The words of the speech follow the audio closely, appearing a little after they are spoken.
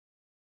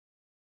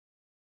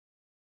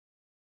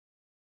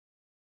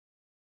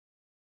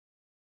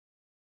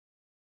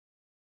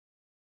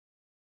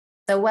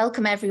So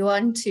welcome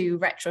everyone to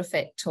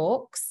Retrofit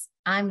Talks.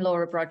 I'm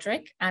Laura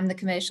Broderick. I'm the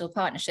Commercial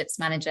Partnerships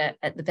Manager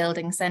at the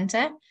Building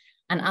Centre,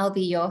 and I'll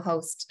be your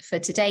host for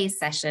today's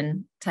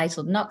session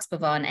titled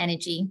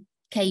KnoxBhavanenergy,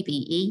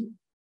 KBE,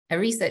 a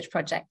research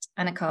project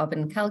and a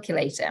carbon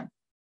calculator.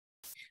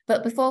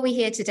 But before we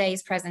hear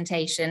today's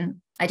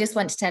presentation, I just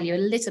want to tell you a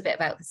little bit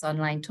about this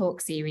online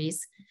talk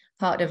series,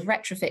 part of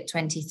Retrofit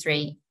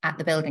 23 at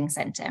the Building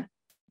Centre,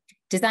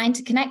 designed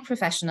to connect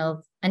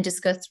professionals and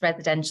discuss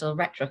residential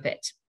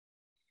retrofit.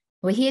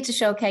 We're here to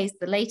showcase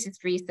the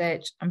latest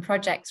research and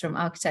projects from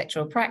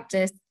architectural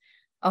practice,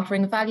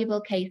 offering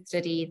valuable case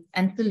studies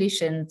and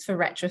solutions for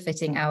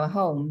retrofitting our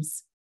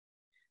homes.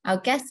 Our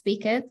guest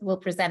speakers will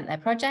present their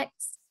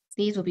projects.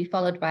 These will be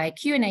followed by a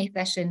Q&A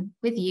session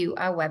with you,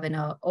 our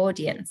webinar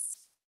audience.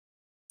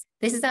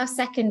 This is our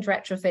second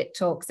Retrofit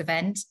Talks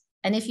event,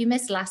 and if you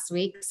missed last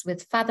week's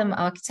with Fathom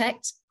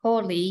Architect,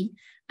 Paul Lee,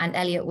 and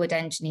Elliott Wood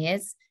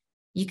Engineers,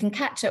 you can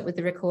catch up with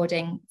the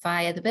recording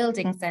via the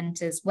Building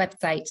Centre's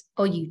website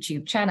or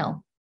YouTube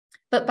channel.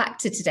 But back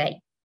to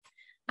today.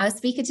 Our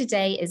speaker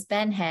today is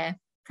Ben Hair,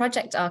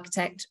 project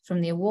architect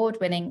from the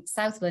award-winning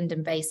South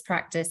London-based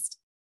practice,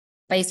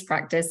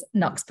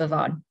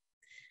 KnoxBhavan.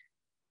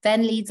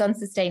 Ben leads on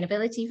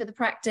sustainability for the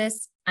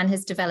practice and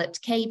has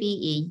developed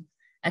KBE,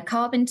 a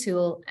carbon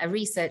tool, a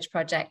research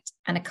project,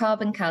 and a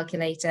carbon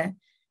calculator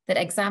that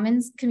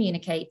examines,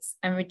 communicates,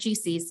 and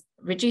reduces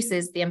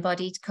the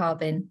embodied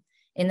carbon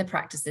in the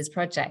practice's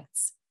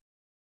projects.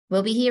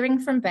 We'll be hearing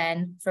from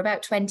Ben for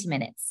about 20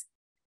 minutes.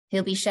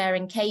 He'll be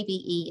sharing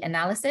KBE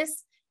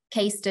analysis,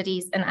 case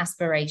studies, and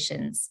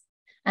aspirations,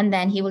 and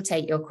then he will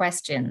take your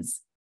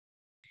questions.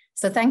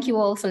 So thank you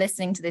all for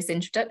listening to this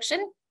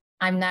introduction.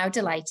 I'm now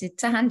delighted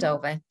to hand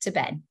over to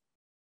Ben.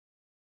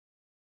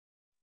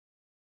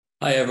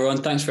 Hi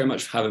everyone, thanks very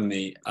much for having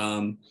me.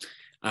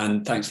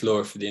 And thanks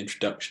Laura for the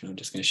introduction. I'm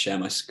just going to share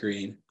my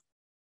screen.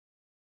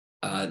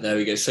 There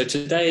we go. So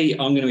today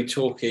I'm going to be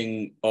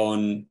talking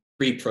on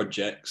 3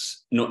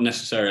 projects, not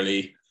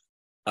necessarily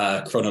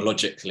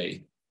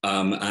chronologically.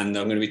 And I'm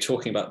going to be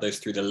talking about those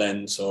through the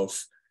lens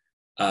of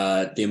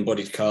the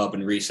embodied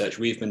carbon research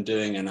we've been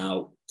doing and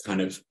our kind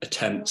of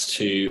attempts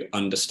to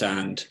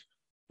understand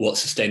what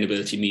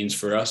sustainability means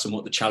for us and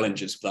what the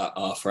challenges of that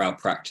are for our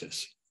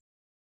practice.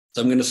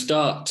 So I'm going to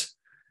start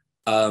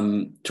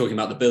talking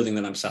about the building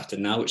that I'm sat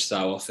in now, which is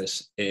our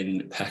office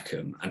in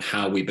Peckham, and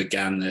how we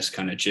began this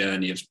kind of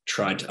journey of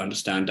trying to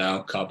understand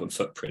our carbon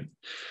footprint.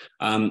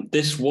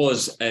 This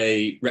was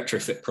a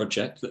retrofit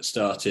project that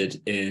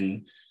started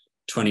in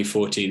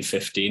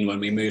 2014-15 when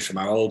we moved from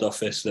our old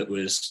office that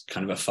was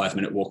kind of a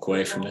 5-minute walk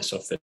away from this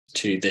office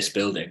to this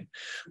building,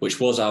 which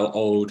was our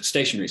old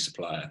stationery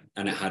supplier.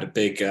 And it had a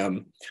big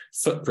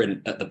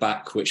footprint at the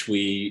back, which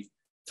we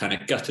kind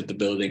of gutted the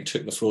building,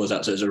 took the floors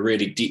out. So it was a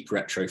really deep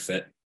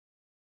retrofit,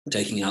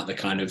 taking out the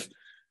kind of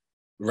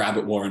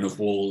rabbit warren of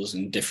walls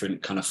and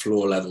different kind of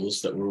floor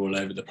levels that were all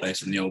over the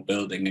place in the old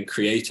building, and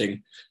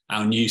creating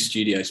our new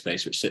studio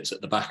space, which sits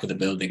at the back of the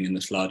building in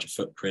this larger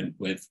footprint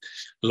with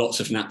lots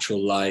of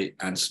natural light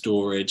and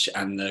storage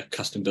and the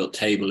custom built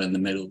table in the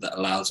middle that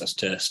allows us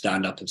to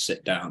stand up and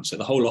sit down. So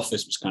the whole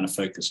office was kind of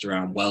focused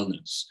around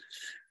wellness.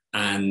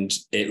 And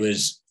it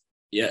was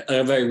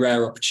a very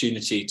rare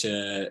opportunity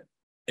to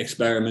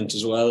experiment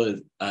as well.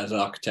 As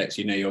architects,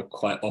 you know, you're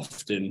quite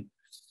often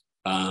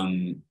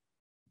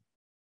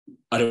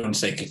I don't want to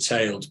say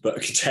curtailed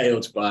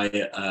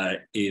by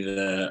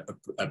either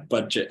a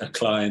budget, a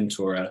client,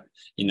 or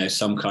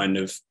some kind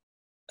of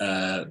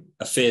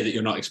a fear that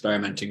you're not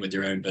experimenting with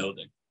your own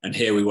building. And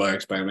here we were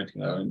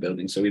experimenting with our own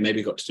building, so we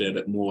maybe got to do a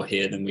bit more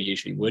here than we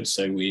usually would.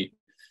 So the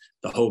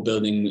whole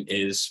building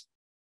is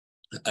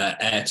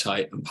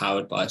airtight and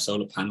powered by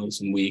solar panels,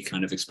 and we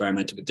kind of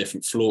experimented with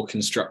different floor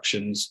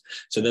constructions.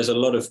 So there's a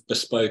lot of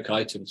bespoke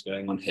items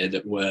going on here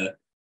that were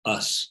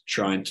us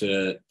trying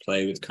to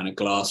play with kind of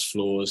glass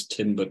floors,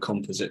 timber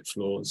composite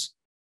floors,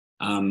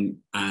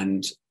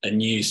 and a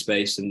new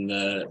space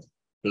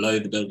below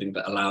the building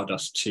that allowed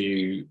us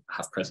to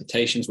have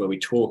presentations where we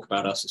talk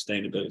about our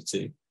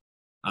sustainability,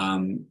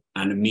 and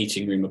a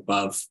meeting room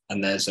above,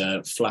 and there's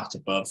a flat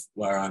above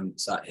where I'm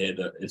sat here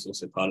that is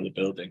also part of the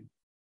building,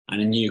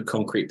 and a new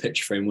concrete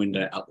picture frame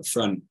window out the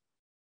front,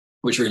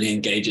 which really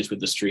engages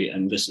with the street.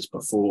 And this is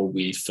before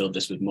we filled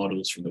this with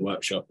models from the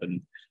workshop, and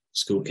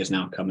school kids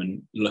now come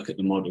and look at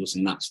the models,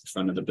 and that's the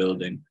front of the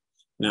building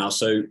now.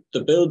 So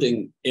the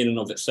building in and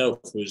of itself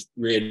was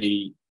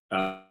really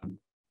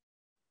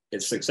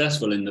it's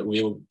successful in that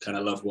we all kind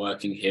of love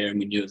working here, and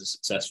we knew it was a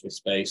successful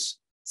space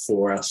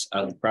for us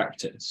as a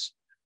practice.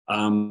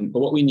 But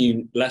what we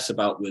knew less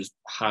about was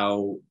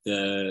how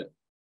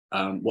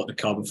what the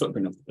carbon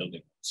footprint of the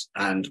building was.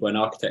 And when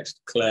architects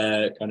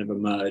Claire kind of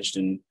emerged,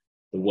 and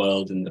the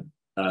world and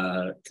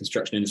the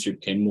construction industry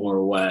became more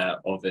aware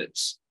of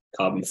its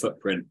carbon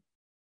footprint,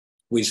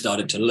 we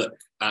started to look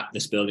at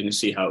this building and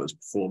see how it was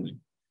performing.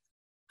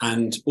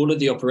 And all of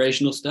the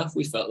operational stuff,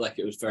 we felt like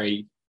it was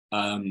very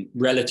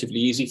relatively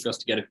easy for us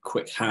to get a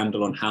quick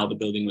handle on how the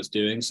building was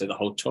doing. So the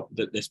whole top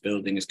of this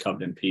building is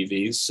covered in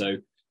PVs. So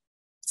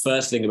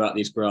first thing about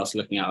these graphs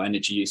looking at our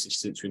energy usage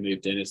since we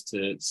moved in is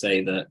to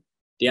say that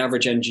the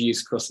average energy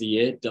use across the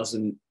year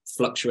doesn't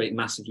fluctuate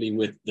massively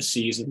with the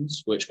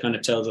seasons, which kind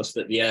of tells us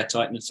that the air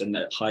tightness and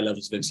the high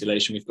levels of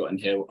insulation we've got in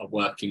here are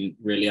working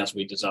really as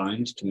we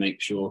designed to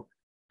make sure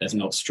there's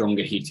not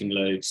stronger heating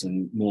loads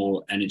and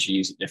more energy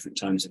use at different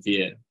times of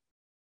year.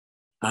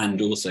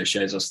 And also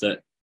shows us that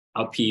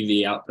our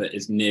PV output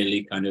is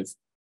nearly kind of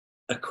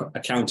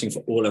accounting for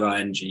all of our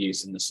energy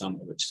use in the summer,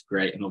 which is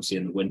great. And obviously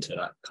in the winter,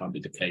 that can't be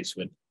the case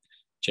with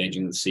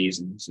changing the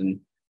seasons. And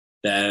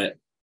there,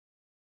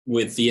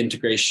 with the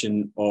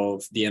integration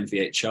of the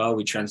MVHR,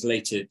 we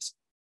translated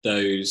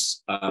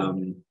those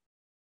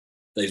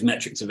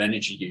metrics of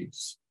energy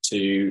use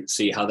to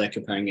see how they're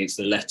comparing against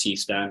the LETI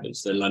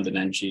standards, the London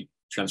Energy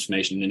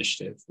Transformation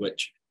Initiative,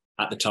 which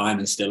at the time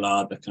and still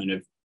are the kind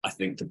of, I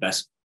think, the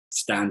best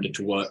standard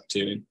to work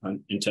to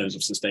in terms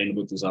of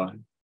sustainable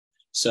design.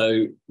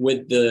 So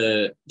with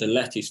the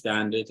LETI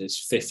standard is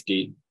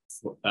 50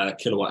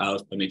 kilowatt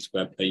hours per meter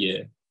squared per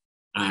year.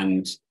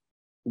 And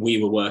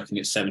we were working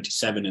at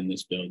 77 in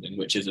this building,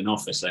 which is an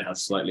office that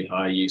has slightly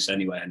higher use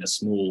anyway, and a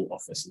small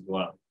office as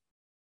well.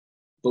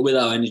 But with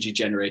our energy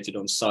generated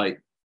on site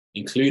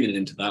included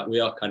into that,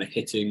 we are kind of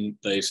hitting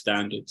those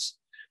standards.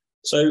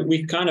 So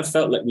we kind of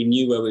felt like we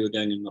knew where we were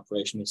going in an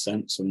operational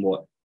sense and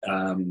what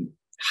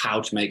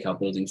how to make our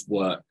buildings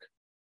work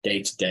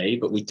day to day,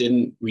 but we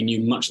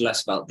knew much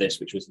less about this,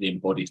 which was the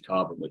embodied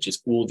carbon, which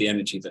is all the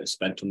energy that is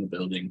spent on the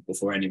building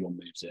before anyone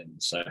moves in.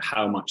 So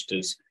how much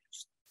does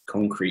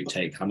concrete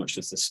take? How much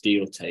does the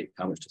steel take?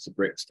 How much does the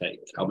bricks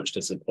take? How much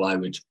does the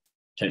plywood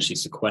potentially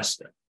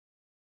sequester?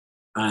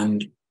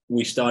 And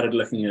we started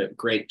looking at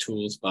great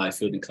tools by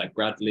Fielding Clegg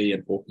Bradley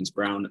and Hawkins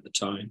Brown at the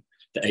time,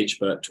 the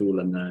HBERT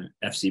tool and the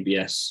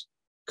FCBS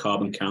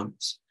carbon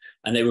counts.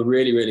 And they were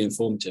really, really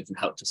informative and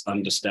helped us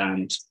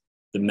understand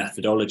the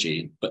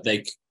methodology, but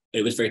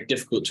it was very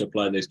difficult to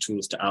apply those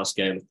tools to our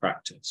scale of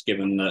practice,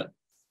 given that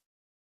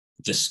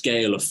the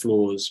scale of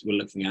floors we're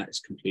looking at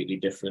is completely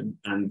different.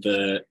 And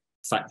the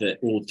fact that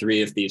all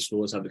three of these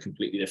floors have a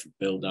completely different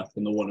build-up,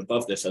 and the one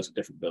above this has a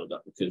different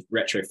build-up, because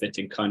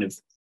retrofitting kind of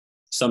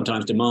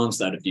sometimes demands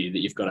that of you, that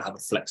you've got to have a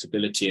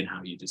flexibility in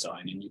how you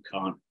design, and you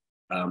can't,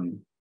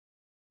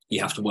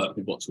 you have to work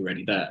with what's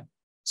already there.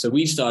 So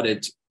we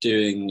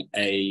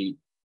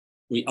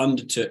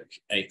undertook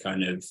a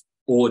kind of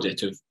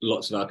audit of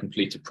lots of our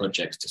completed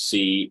projects to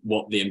see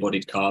what the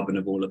embodied carbon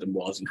of all of them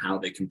was and how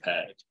they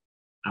compared.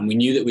 And we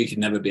knew that we could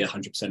never be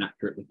 100%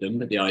 accurate with them,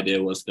 but the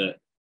idea was that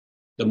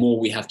the more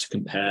we have to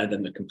compare,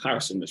 then the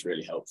comparison was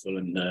really helpful,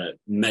 and the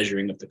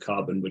measuring of the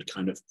carbon would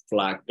kind of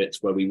flag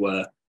bits where we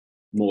were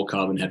more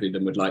carbon heavy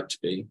than we'd like to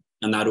be.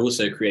 And that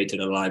also created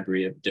a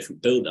library of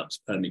different buildups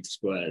per meter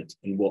squared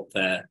and what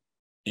their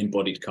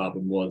embodied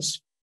carbon was.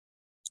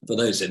 For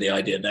those, so the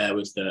idea there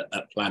was that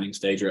at planning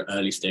stage or at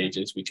early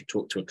stages, we could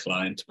talk to a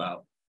client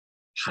about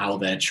how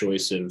their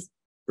choice of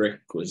brick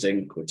or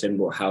zinc or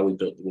timber, or how we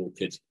built the wall,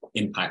 could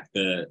impact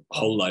the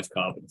whole life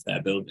carbon of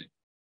their building.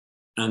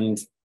 And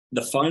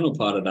the final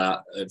part of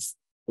that,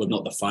 well,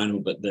 not the final,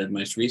 but the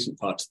most recent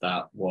part of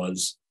that,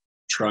 was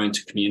trying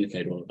to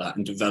communicate all of that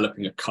and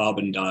developing a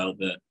carbon dial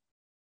that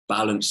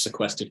balanced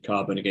sequestered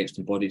carbon against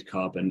embodied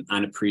carbon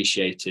and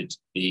appreciated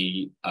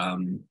the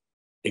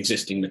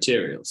existing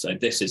materials. So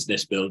this is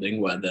this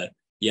building where the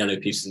yellow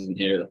pieces in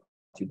here are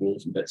the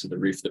walls and bits of the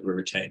roof that were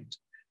retained.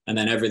 And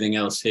then everything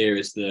else here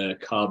is the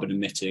carbon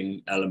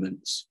emitting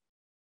elements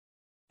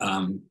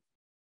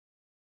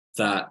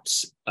that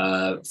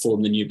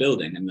form the new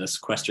building. And the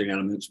sequestering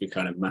elements we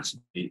kind of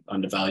massively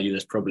undervalue.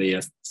 There's probably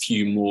a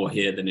few more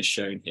here than is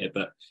shown here,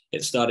 but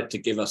it started to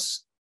give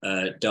us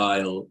a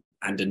dial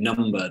and a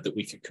number that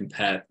we could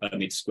compare per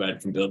meter squared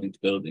from building to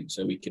building.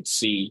 So we could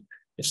see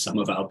if some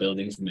of our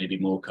buildings were maybe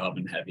more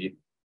carbon heavy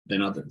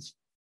than others.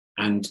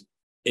 And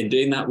in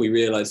doing that, we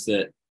realized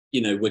that,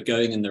 you know, we're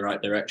going in the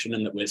right direction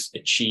and that we're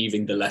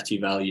achieving the LETI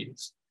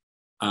values.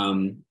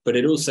 But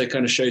it also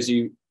kind of shows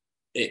you,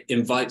 it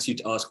invites you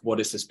to ask, what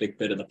is this big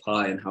bit of the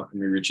pie and how can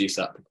we reduce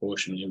that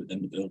proportionally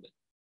within the building?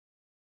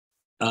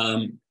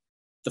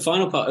 The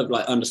final part of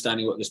like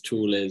understanding what this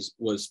tool is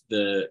was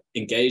the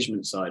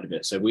engagement side of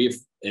it. So we've,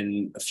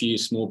 in a few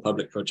small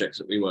public projects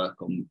that we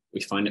work on,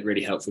 we find it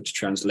really helpful to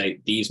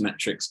translate these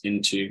metrics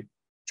into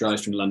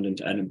drives from London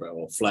to Edinburgh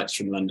or flights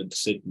from London to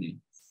Sydney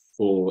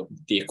for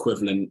the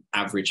equivalent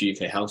average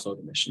UK household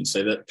emissions,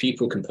 so that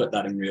people can put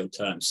that in real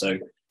terms. So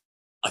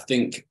I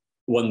think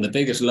one of the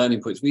biggest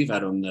learning points we've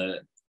had on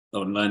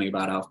learning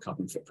about our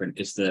carbon footprint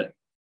is that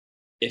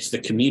it's the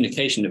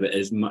communication of it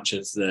as much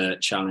as the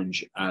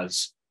challenge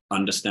as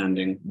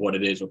understanding what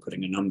it is or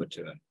putting a number to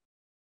it.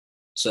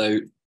 So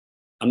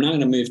I'm now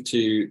going to move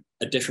to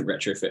a different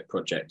retrofit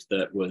project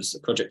that was a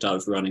project I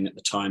was running at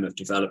the time of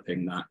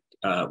developing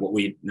that, what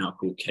we now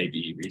call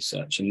KBE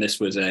research. And this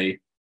was a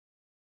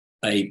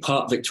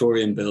part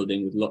Victorian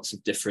building with lots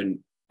of different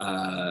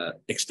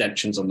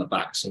extensions on the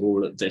back. So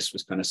all of this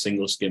was kind of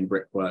single skin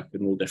brickwork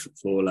and all different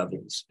floor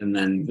levels. And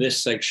then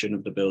this section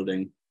of the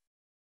building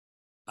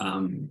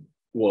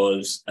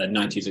was a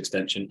 90s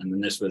extension. And then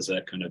this was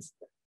a kind of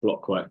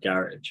blockwork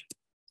garage.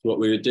 So what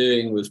we were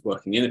doing was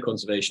working in a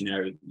conservation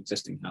area of an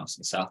existing house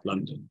in South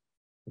London,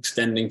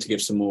 extending to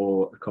give some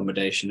more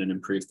accommodation and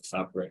improve the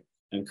fabric,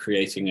 and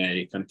creating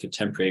a kind of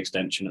contemporary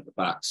extension at the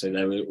back. So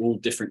there were all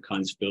different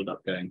kinds of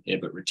build-up going here,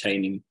 but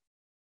retaining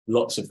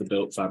lots of the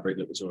built fabric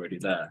that was already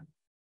there.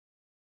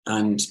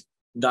 And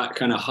that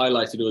kind of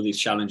highlighted all these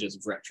challenges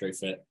of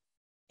retrofit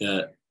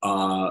that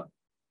are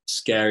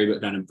scary,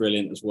 but kind of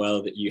brilliant as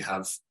well, that you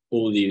have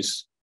all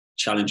these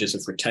challenges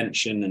of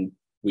retention. And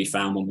we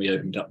found when we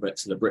opened up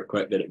to the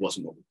brickwork that it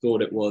wasn't what we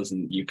thought it was.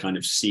 And you kind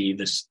of see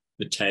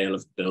the tail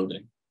of the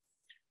building.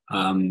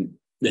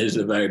 There's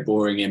a very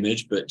boring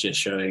image, but just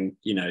showing,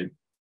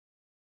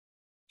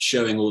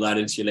 showing all that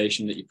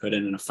insulation that you put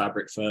in a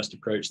fabric first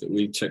approach that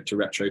we took to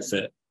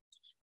retrofit,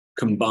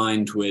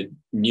 combined with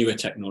newer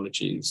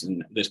technologies.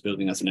 And this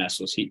building has an air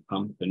source heat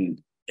pump, and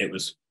it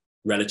was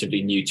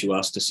relatively new to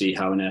us to see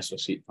how an air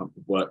source heat pump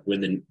would work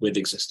with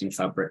existing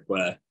fabric,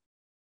 where,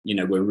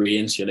 we're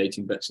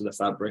re-insulating bits of the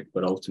fabric,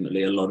 but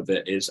ultimately a lot of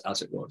it is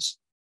as it was.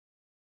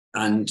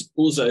 And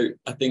also,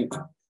 I think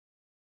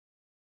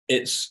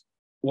it's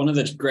one of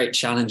the great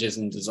challenges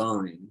in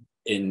design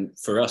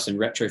for us in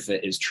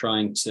retrofit is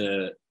trying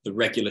to the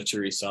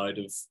regulatory side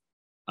of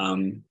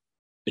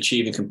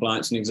achieving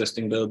compliance in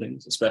existing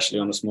buildings, especially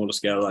on a smaller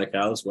scale like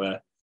ours,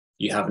 where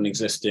you have an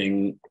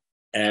existing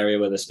area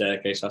where the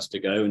staircase has to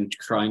go, and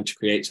trying to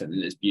create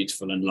something that's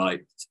beautiful and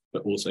light,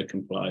 but also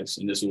complies.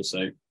 And there's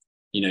also,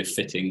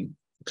 fitting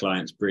the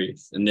client's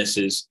brief. And this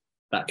is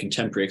that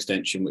contemporary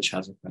extension, which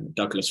has a kind of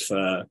Douglas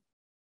fir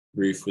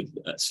roof with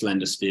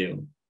slender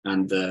steel.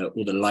 And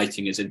all the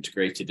lighting is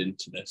integrated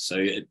into this.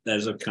 So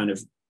there's a kind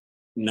of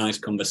nice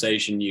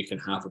conversation you can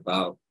have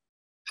about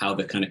how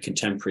the kind of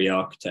contemporary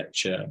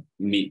architecture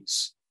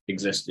meets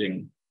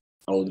existing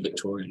old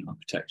Victorian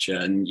architecture.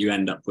 And you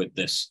end up with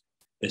this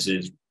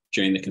is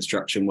during the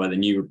construction where the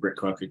new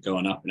brickwork had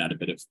gone up and had a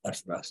bit of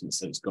effervescence,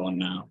 so it's gone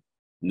now.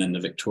 And then the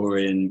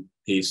Victorian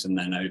piece, and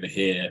then over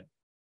here,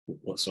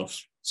 what's off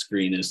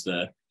screen is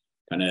the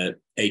kind of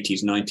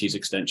 80s, 90s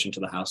extension to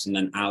the house, and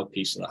then our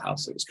piece of the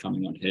house that was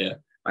coming on here.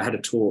 I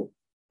went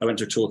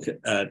to a talk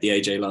at the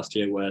AJ last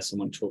year where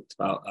someone talked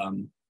about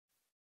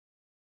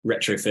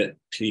retrofit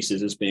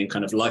pieces as being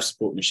kind of life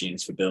support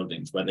machines for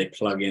buildings, where they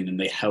plug in and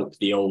they help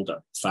the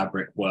older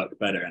fabric work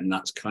better. And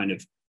that's kind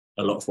of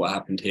a lot of what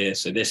happened here.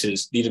 So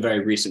these are very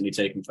recently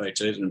taken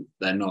photos, and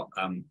they're not,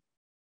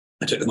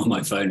 I took them on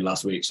my phone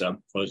last week, so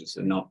apologies,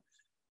 they're not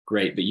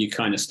great, but you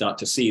kind of start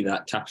to see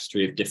that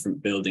tapestry of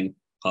different building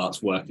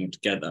parts working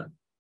together.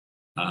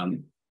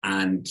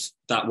 And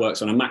that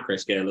works on a macro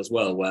scale as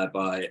well,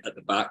 whereby at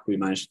the back, we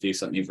managed to do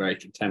something very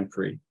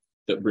contemporary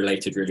that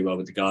related really well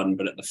with the garden.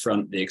 But at the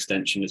front, the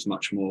extension is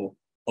much more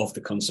of the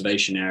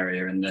conservation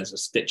area. And there's a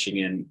stitching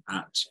in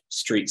at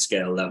street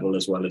scale level,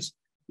 as well as,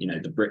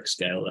 the brick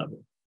scale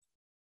level.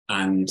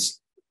 And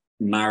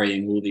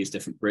marrying all these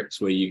different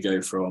bricks, where you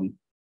go from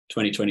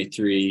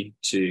 2023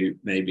 to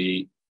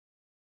maybe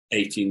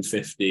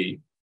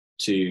 1850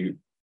 to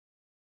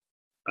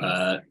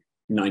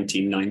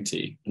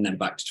 1990, and then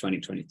back to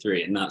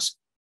 2023. And that's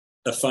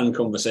a fun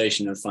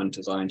conversation, a fun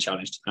design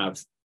challenge to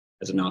have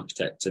as an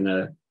architect.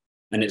 And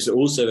it's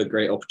also a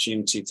great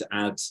opportunity to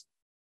add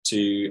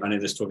to, I know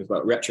this talk is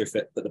about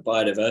retrofit, but the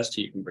biodiversity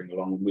you can bring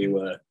along. We've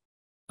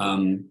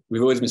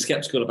always been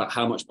skeptical about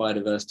how much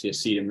biodiversity a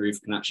cedar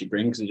roof can actually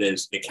bring,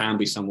 because it can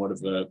be somewhat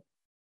of a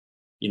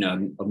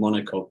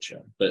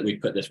monoculture. But we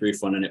put this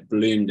roof on and it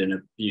bloomed in a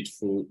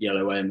beautiful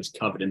yellow way and was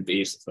covered in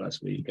bees the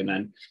first week. And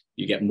then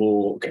you get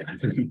more,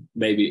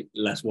 maybe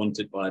less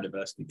wanted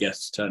biodiversity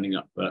guests turning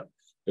up, but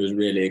it was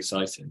really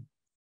exciting.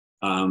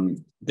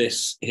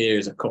 This here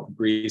is a copper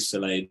brise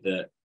soleil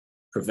that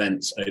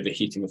prevents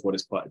overheating of what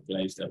is quite a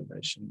glazed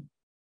elevation.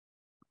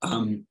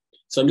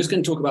 So I'm just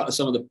going to talk about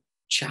some of the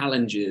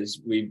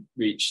challenges we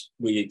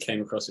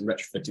came across in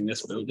retrofitting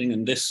this building.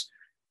 And this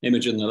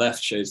image on the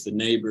left shows the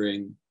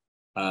neighboring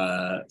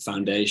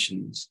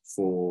foundations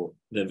for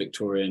the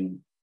Victorian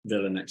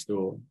villa next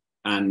door.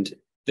 And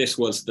this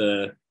was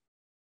the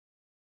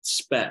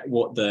spec,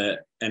 what the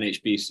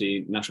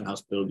NHBC, National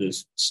House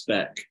Builders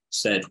spec,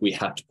 said we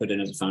had to put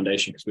in as a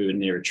foundation because we were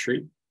near a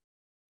tree.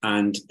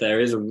 And there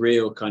is a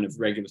real kind of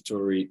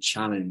regulatory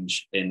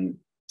challenge in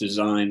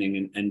designing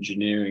and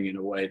engineering in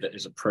a way that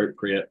is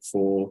appropriate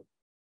for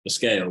the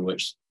scale,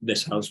 which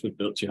this house was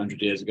built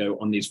 200 years ago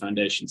on these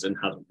foundations and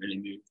hasn't really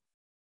moved.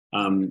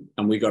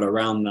 And we got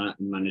around that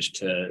and managed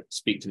to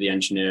speak to the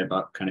engineer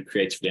about kind of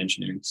creatively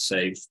engineering to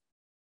save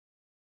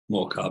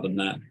more carbon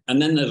there.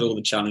 And then there's all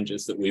the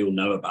challenges that we all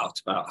know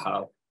about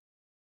how,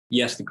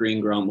 yes, the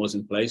green grant was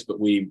in place, but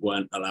we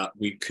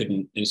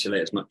couldn't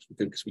insulate as much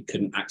because we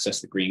couldn't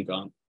access the green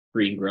grant,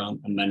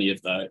 and many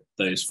of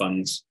those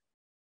funds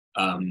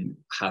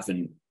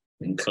haven't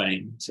been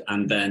claimed.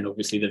 And then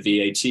obviously the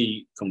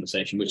VAT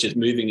conversation, which is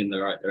moving in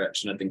the right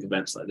direction. I think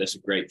events like this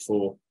are great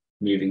for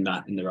moving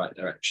that in the right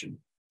direction.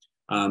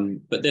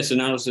 But this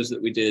analysis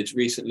that we did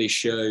recently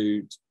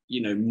showed,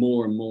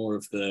 more and more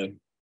of the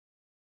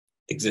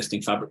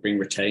existing fabric being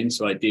retained.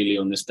 So ideally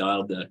on this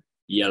dial,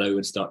 yellow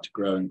would start to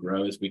grow and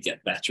grow as we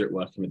get better at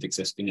working with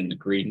existing, and the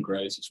green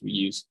grows as we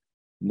use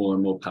more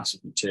and more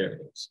passive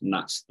materials. And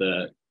that's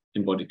the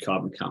embodied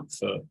carbon count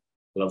for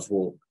Love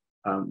Walk,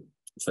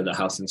 for the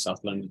house in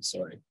South London,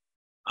 sorry.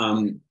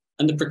 And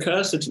the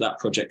precursor to that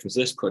project was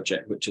this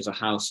project, which is a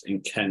house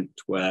in Kent,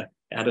 where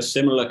it had a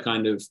similar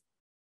kind of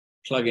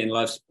plug-in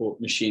life support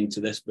machine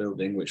to this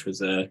building, which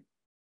was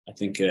I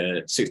think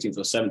a 16th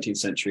or 17th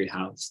century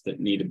house that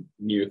needed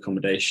new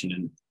accommodation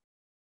and,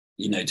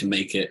 you know, to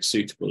make it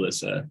suitable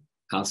as a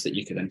house that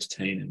you could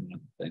entertain in and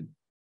everything.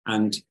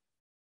 And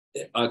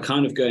I'm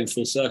kind of going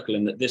full circle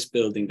in that this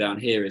building down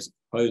here is a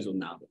proposal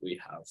now that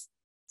we have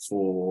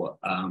for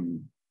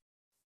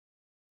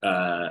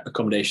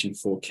accommodation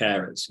for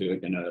carers who are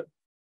going to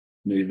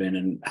move in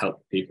and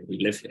help people who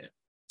live here.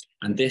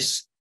 And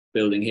this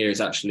building here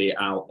is actually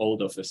our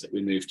old office that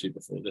we moved to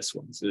before this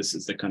one. So this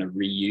is the kind of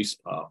reuse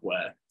part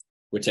where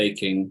we're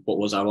taking what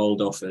was our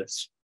old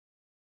office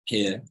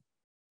here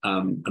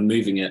and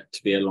moving it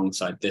to be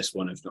alongside this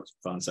one of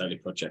KnoxBhavan's early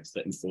projects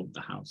that informed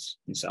the house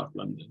in South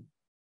London.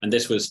 And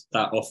this was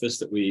that office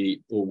that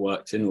we all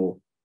worked in, or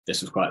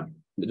this was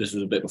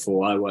a bit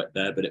before I worked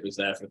there, but it was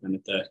there for kind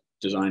of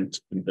designed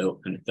and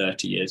built kind of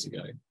 30 years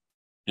ago.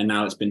 And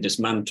now it's been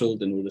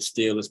dismantled and all the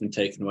steel has been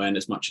taken away, and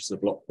as much as the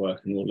block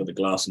work and all of the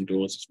glass and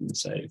doors has been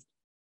saved.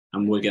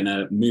 And we're going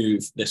to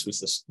move, this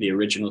was the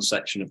original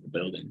section of the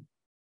building.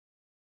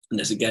 And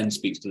this again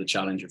speaks to the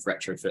challenge of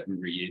retrofit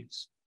and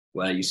reuse,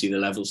 where you see the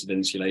levels of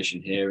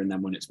insulation here, and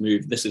then when it's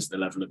moved, this is the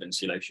level of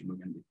insulation we're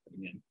going to be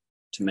putting in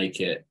to make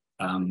it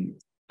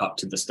up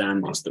to the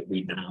standards that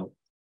we now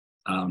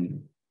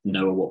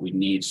know are what we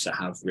need to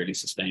have really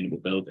sustainable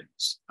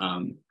buildings.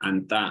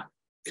 And that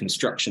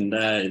construction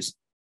there is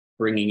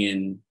bringing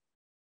in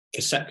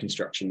cassette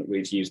construction that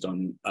we've used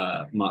on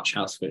March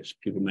House, which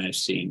people may have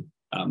seen,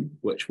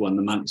 which won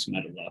the Manx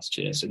Medal last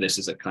year. So this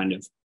is a kind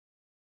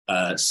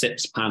of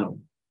SIPS panel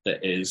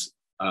that is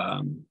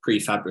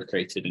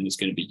prefabricated and is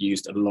going to be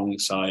used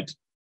alongside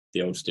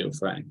the old steel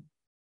frame.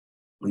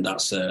 And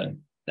that's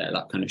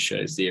that kind of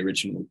shows the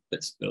original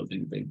bits of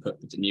building being put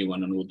with the new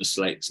one, and all the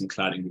slates and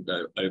cladding will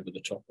go over the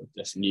top of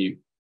this new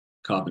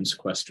carbon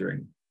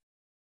sequestering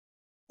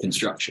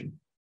construction.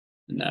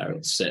 And there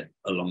it'll sit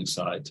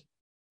alongside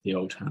the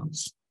old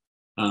house.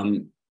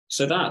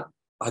 So that,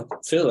 I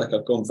feel like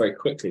I've gone very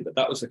quickly, but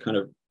that was a kind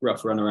of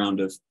rough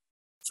runaround of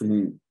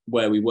from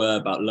where we were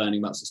about learning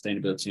about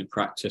sustainability in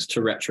practice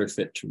to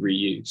retrofit to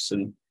reuse.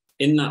 And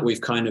in that,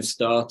 we've kind of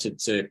started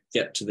to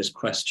get to this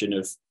question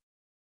of,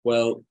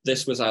 well,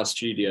 this was our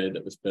studio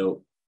that was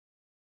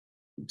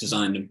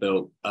designed and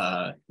built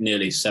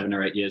nearly 7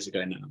 or 8 years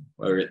ago now.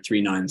 We're at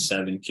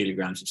 397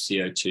 kilograms of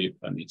CO2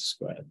 per meter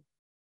squared.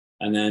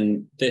 And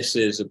then this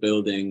is a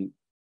building,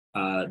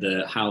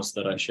 the house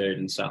that I showed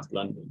in South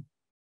London,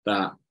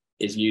 that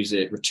is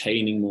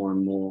retaining more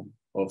and more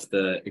of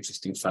the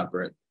existing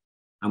fabric.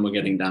 And we're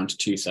getting down to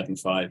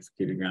 275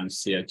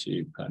 kilograms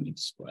CO2 per meter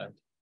squared.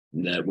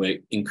 And we're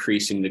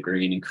increasing the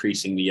green,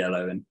 increasing the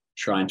yellow, and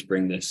trying to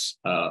bring this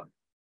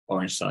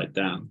orange side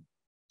down.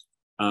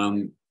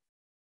 And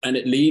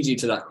it leads you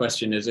to that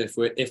question: is if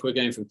we're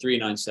going from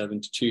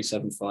 397 to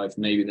 275,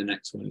 maybe the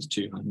next one is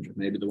 200,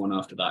 maybe the one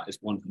after that is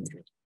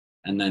 100.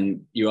 And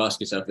then you ask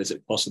yourself, is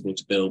it possible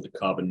to build a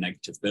carbon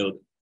negative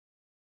building?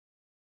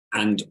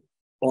 And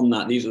on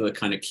that, these are the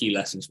kind of key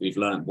lessons we've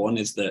learned. One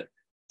is that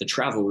the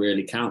travel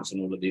really counts on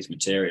all of these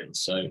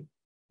materials. So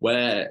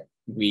where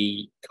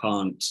we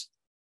can't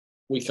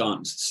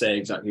say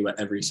exactly where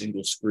every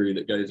single screw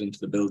that goes into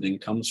the building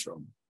comes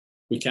from,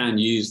 we can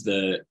use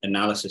the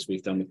analysis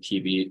we've done with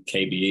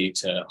KBE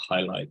to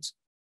highlight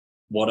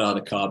what are the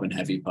carbon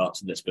heavy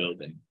parts of this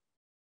building,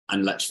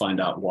 and let's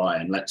find out why,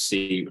 and let's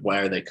see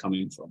where are they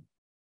coming from.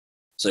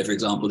 So for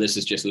example, this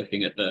is just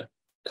looking at the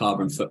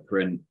carbon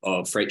footprint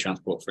of freight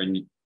transport for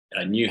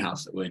a new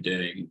house that we're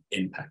doing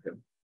in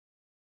Peckham.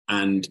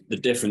 And the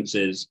difference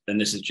is, and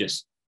this is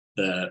just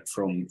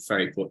from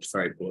ferry port to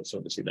ferry port, so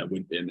obviously there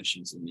would be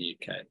emissions in the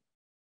UK.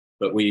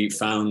 But we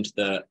found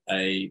that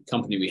a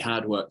company we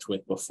had worked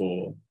with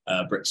before,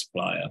 a brick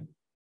supplier,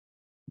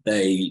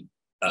 they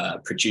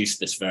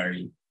produced this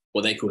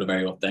what they called a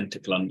very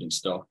authentic London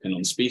stock. And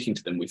on speaking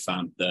to them, we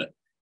found that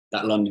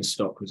London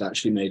stock was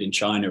actually made in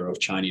China of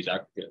Chinese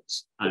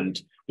aggregates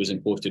and was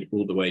imported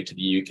all the way to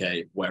the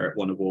UK, where it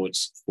won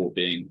awards for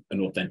being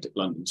an authentic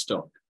London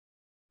stock.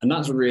 And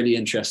that's a really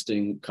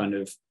interesting kind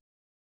of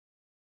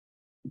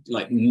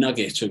like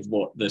nugget of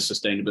what the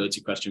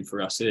sustainability question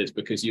for us is,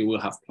 because you will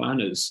have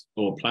planners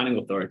or planning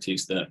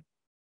authorities that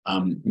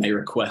may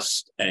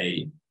request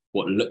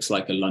what looks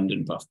like a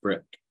London buff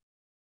brick,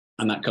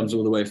 and that comes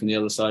all the way from the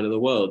other side of the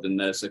world. And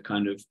there's a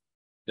kind of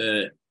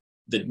the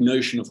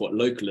notion of what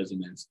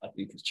localism is, I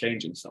think, is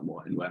changing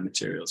somewhat in where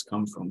materials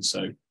come from.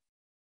 So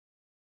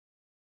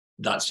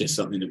that's just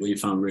something that we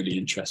found really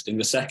interesting.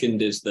 The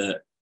second is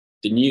that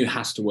the new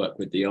has to work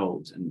with the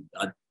old, and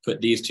I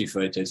put these two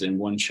photos in,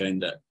 one showing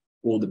that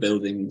all the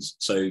buildings,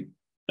 so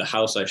the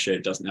house I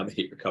showed doesn't have a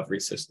heat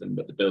recovery system,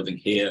 but the building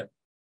here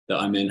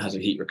that I'm in has a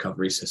heat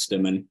recovery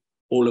system, and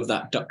all of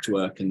that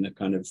ductwork and the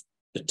kind of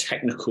the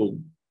technical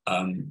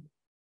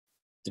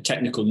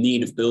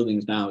need of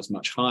buildings now is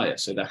much higher.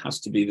 So there has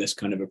to be this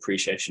kind of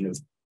appreciation of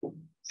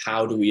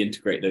how do we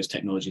integrate those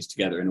technologies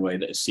together in a way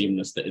that is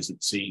seamless, that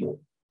isn't seen,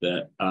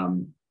 that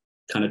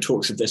kind of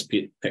talks of this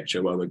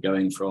picture where we're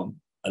going from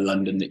a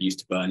London that used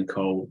to burn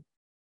coal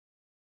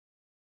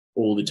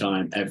all the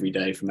time, every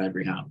day from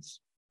every house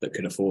that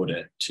could afford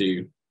it,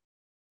 to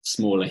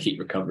smaller heat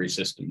recovery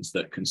systems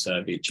that can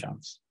serve each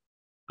house.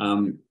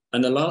 And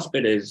the last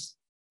bit is,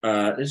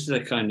 this is a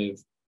kind of,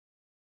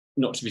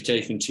 not to be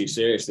taken too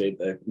seriously,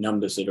 the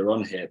numbers that are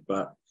on here,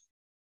 but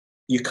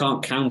you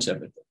can't count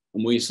everything.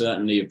 And we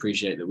certainly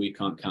appreciate that we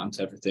can't count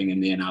everything in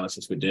the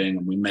analysis we're doing,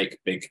 and we make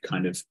big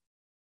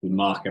we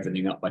mark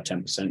everything up by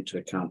 10% to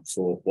account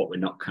for what we're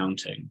not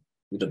counting,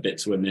 with the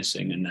bits we're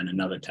missing, and then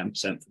another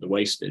 10% for the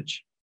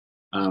wastage.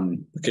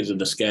 Because of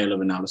the scale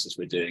of analysis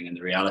we're doing, and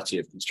the reality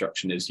of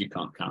construction is you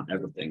can't count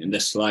everything. And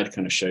this slide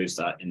kind of shows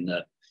that, in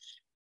that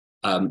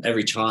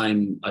every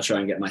time I try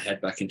and get my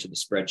head back into the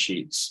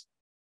spreadsheets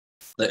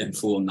that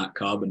inform that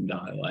carbon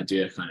dial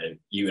idea,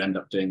 you end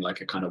up doing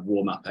like a kind of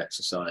warm-up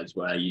exercise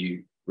where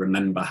you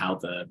remember how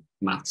the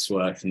maths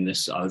work. And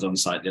I was on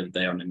site the other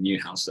day on a new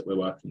house that we're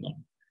working on,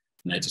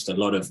 and just a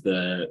lot of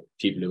the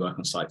people who work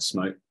on site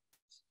smoke.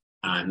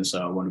 And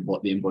so I wondered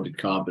what the embodied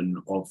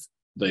carbon of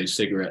those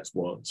cigarettes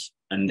was.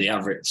 And the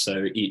average,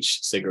 so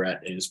each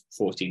cigarette is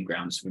 14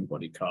 grams of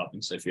embodied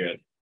carbon. So if you're a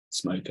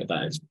smoker,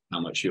 that is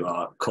how much you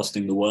are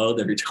costing the world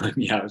every time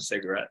you have a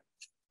cigarette,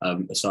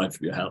 aside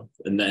from your health.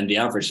 And then the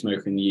average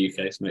smoker in the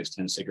UK smokes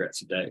 10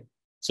 cigarettes a day.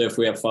 So if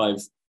we have 5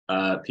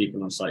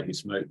 people on site who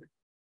smoke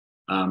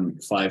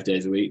 5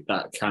 days a week,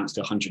 that counts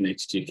to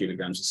 182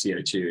 kilograms of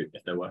CO2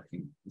 if they're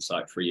working on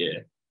site for a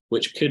year,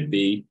 which could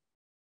be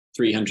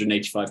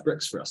 385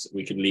 bricks for us that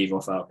we could leave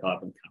off our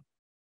carbon count,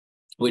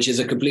 which is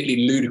a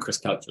completely ludicrous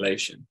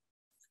calculation,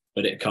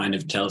 but it kind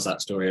of tells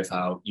that story of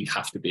how you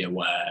have to be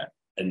aware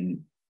and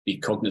be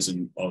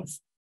cognizant of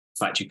the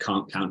fact you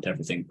can't count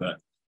everything.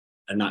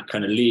 And that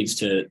kind of leads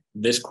to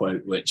this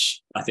quote,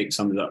 which I think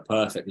sums it up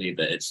perfectly,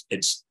 that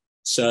it's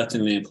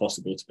certainly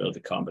impossible to build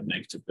a carbon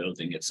negative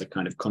building. It's a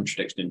kind of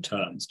contradiction in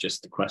terms,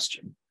 just the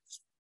question,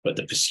 but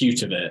the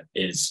pursuit of it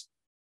is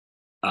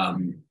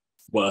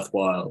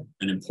worthwhile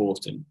and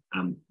important,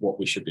 and what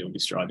we should be all be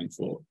striving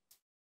for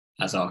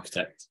as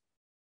architects.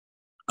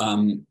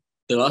 The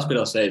last bit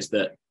I'll say is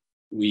that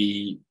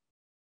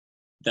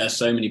there's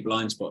so many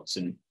blind spots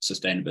in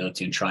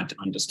sustainability and trying to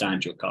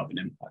understand your carbon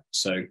impact.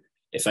 So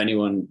if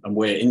anyone, and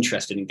we're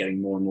interested in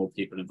getting more and more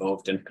people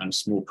involved in a kind of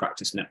small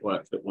practice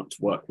network that want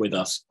to work with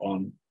us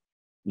on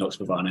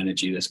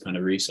KnoxBhavanenergy, this kind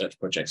of research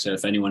project. So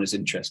if anyone is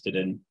interested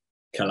in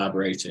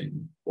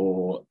collaborating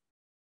or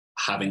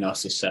having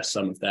us assess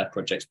some of their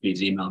projects,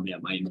 please email me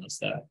at my emails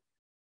there.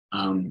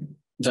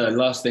 The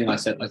last thing I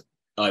said,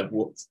 I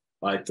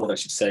thought I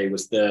should say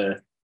was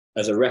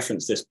as a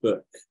reference, this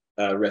book,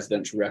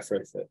 Residential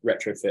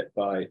Retrofit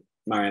by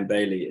Marianne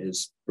Bailey,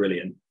 is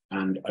brilliant.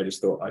 And I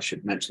just thought I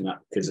should mention that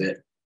because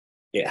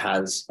it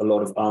has a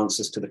lot of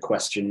answers to the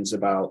questions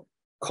about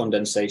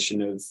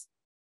condensation of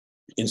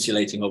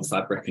insulating old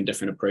fabric and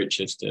different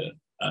approaches to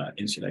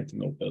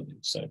insulating old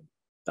buildings. So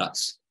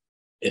that's,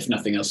 if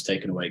nothing else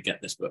taken away, get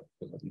this book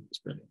because I think it's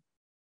brilliant.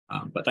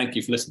 But thank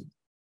you for listening.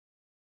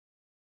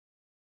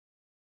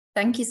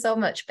 Thank you so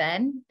much,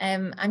 Ben.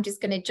 I'm just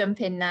going to jump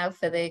in now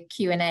for the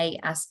Q&A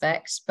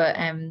aspect, but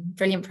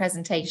brilliant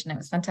presentation. It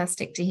was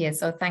fantastic to hear,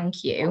 so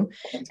thank you.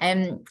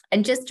 And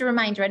just a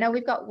reminder, I know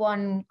we've got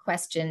one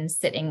question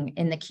sitting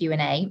in the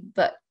Q&A,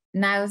 but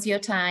now's your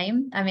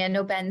time. I mean, I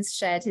know Ben's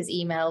shared his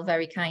email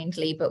very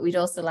kindly, but we'd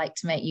also like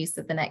to make use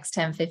of the next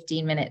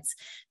 10-15 minutes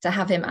to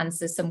have him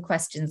answer some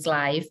questions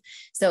live.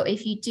 So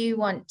if you do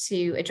want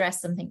to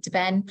address something to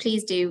Ben,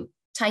 please do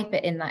type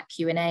it in that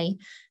Q&A.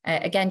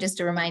 Again, just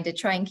a reminder,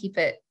 try and keep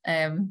it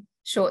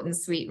short and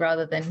sweet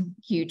rather than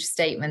huge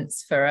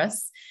statements for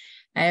us.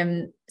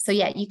 So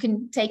yeah, you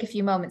can take a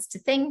few moments to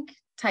think,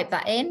 type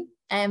that in.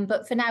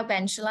 But for now,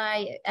 Ben, shall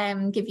I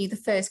give you the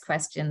first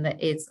question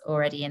that is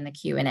already in the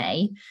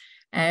Q&A?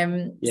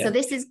 So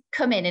this has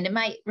come in, and it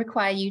might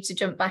require you to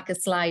jump back a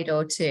slide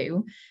or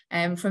two,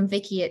 from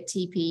Vicky at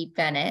TP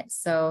Bennett.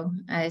 So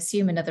I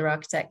assume another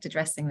architect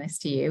addressing this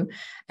to you.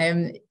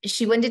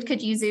 She wondered,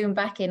 could you zoom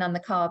back in on the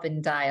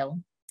carbon dial?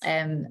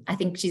 I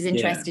think she's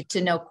interested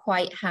to know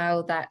quite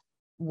how that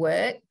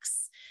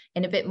works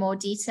in a bit more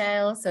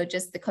detail. So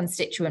just the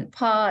constituent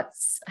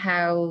parts,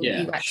 how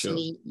you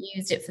actually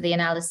used it for the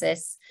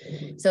analysis.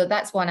 So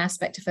that's one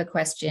aspect of her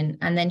question.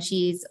 And then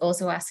she's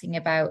also asking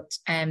about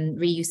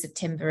reuse of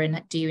timber,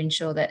 and do you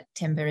ensure that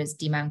timber is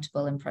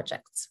demountable in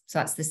projects? So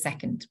that's the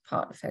second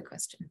part of her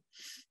question.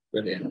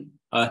 Brilliant.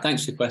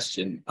 Thanks for the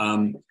question.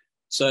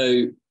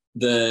 So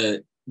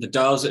the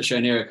dials that are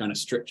shown here are kind of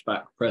stripped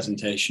back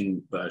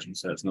presentation version.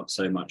 So it's not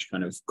so much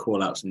kind of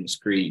call outs on the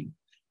screen,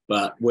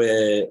 but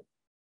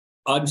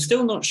I'm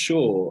still not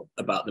sure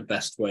about the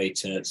best way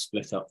to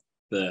split up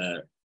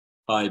the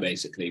pie,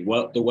 basically.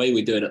 Well, the way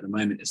we do it at the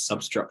moment is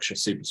substructure,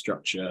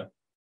 superstructure.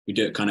 we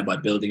do it kind of by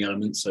building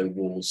elements, so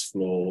walls,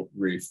 floor,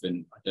 roof,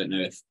 and I don't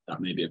know if that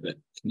may be a bit,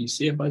 can you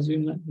see if I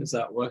zoom there? Is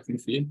that working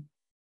for you?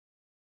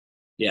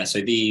 Yeah,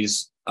 so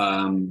these,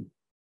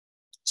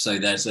 so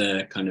there's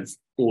a kind of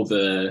all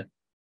the,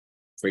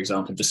 for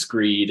example, the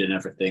screed and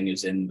everything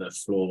is in the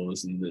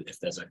floors, and if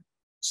there's a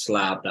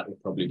slab, that will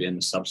probably be in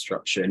the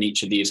substructure, and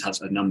each of these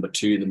has a number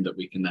to them that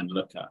we can then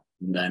look at.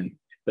 And then,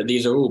 but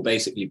these are all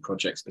basically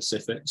project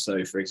specific.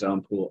 So for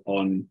example,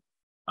 on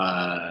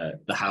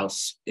the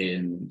house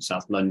in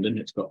South London,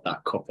 it's got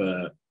that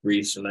copper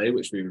brise soleil,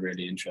 which we were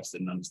really interested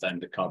in understanding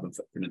the carbon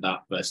footprint of that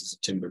versus a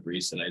timber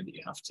brise soleil that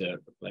you have to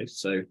replace.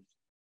 So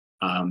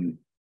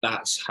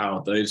that's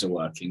how those are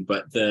working.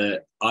 But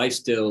I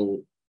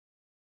still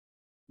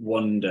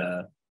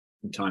wonder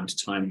from time to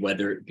time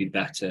whether it would be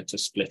better to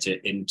split it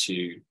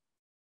into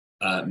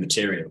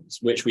materials,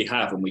 which we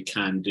have and we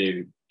can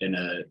do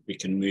we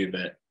can move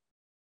it,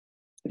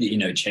 you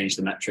know, change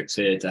the metrics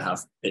here to have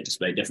it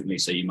displayed differently.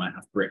 So you might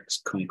have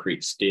bricks,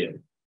 concrete, steel.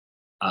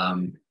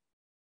 But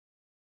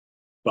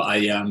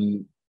I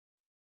don't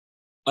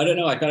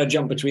know, I kind of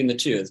jump between the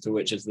two as to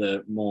which is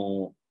the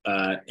more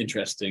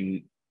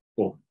interesting,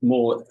 or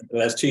more,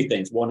 there's two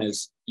things. One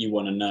is you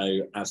want to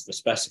know as the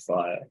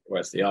specifier or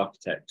as the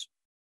architect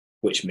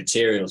which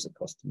materials are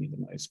costing you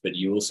the most, but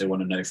you also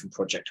want to know from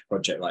project to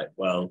project, like,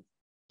 well,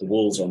 the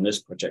walls on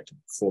this project are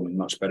performing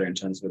much better in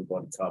terms of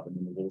embodied carbon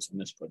than the walls on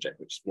this project,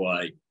 which is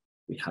why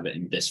we have it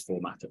in this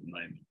format at the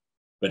moment.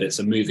 But it's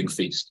a moving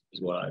feast,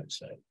 is what I would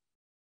say.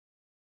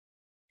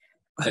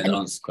 I hope that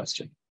answers the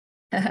question.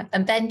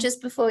 And Ben,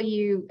 just before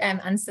you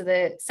answer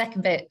the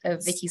second bit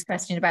of Vicky's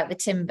question about the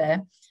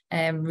timber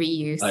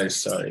reuse. Oh,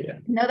 sorry, yeah.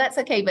 No, that's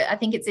okay, but I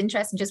think it's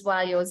interesting just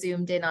while you're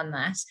zoomed in on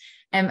that.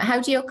 How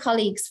do your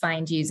colleagues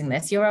find using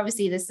this? You're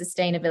obviously the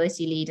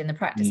sustainability lead in the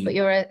practice, but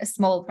you're a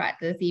small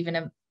practice, even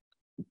a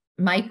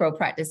micro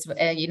practice,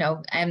 you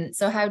know.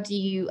 So how do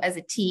you as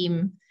a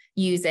team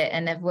use it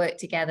and have worked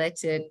together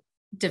to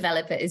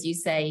develop it, as you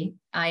say,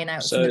 iron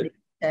out some of the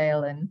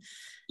detail? And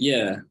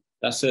yeah,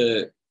 that's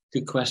a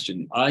good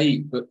question.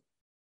 The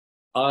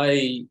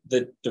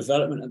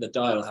development of the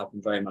dial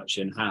happened very much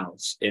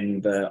in-house,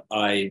 in that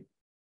I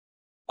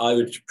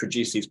would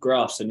produce these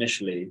graphs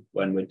initially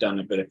when we'd done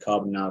a bit of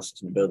carbon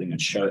analysis in the building and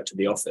show it to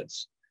the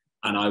office.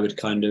 And I would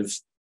kind of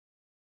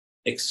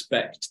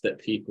expect that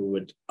people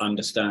would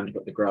understand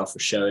what the graph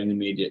was showing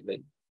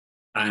immediately.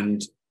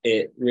 And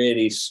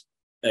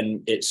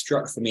it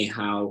struck for me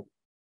how,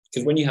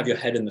 because when you have your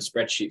head in the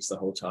spreadsheets the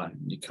whole time,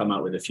 you come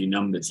out with a few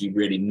numbers, you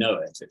really know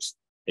it.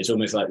 It's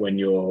almost like when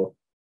you're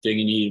doing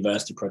a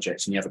university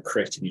project and you have a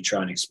crit and you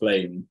try and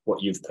explain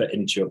what you've put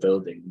into your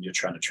building and you're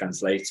trying to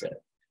translate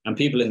it. And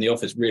people in the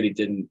office really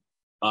didn't,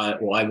 I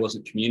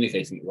wasn't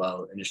communicating it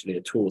well initially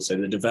at all. So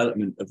the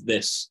development of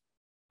this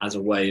as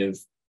a way of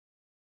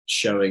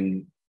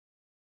showing,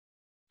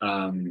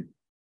 trying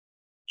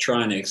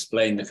to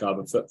explain the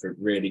carbon footprint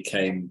really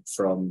came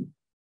from,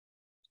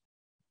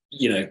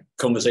 you know,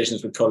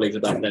 conversations with colleagues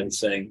about them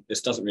saying,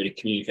 this doesn't really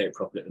communicate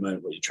properly at the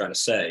moment what you're trying to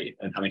say,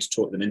 and having to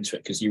talk them into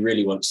it, because you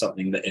really want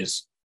something that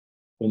is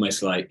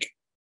almost like,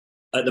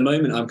 at the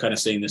moment, I'm kind of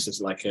seeing this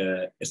as like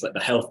it's like the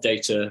health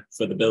data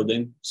for the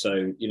building.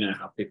 So, you know,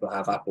 how people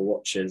have Apple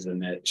Watches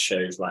and it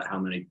shows like how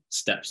many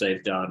steps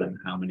they've done and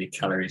how many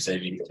calories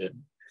they've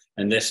eaten.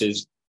 And this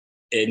is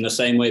in the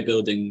same way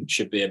building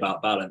should be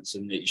about balance,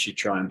 and that you should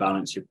try and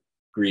balance your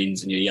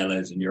greens and your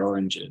yellows and your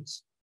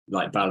oranges,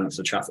 like balance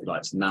the traffic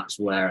lights. And that's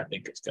where I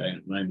think it's going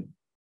at the moment.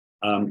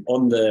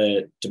 On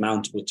the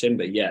demountable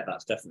timber, yeah,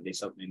 that's definitely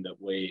something that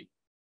we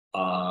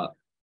are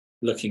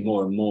looking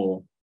more and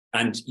more.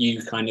 And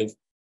you kind of,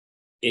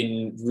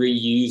 in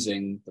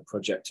reusing the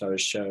project I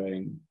was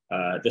showing,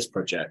 this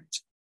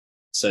project,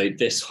 so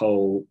this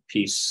whole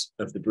piece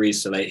of the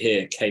brise soleil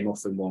here came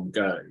off in one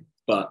go,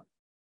 but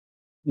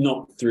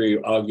not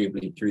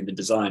arguably through the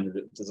design. It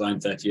was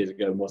designed 30 years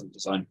ago and wasn't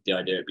designed with the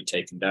idea it'd be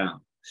taken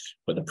down.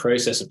 But the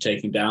process of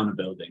taking down a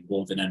building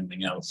more than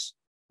anything else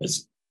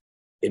has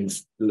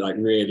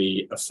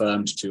really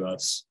affirmed to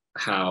us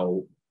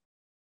how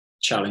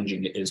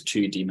challenging it is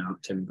to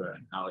demount timber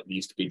and how it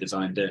needs to be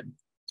designed in.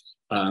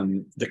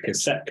 The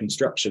cassette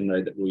construction,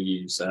 though, that we'll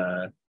use,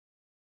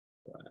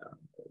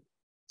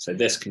 so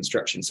this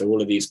construction, so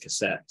all of these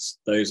cassettes,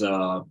 those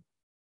are,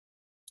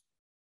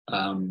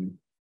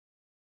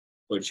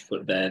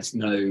 there's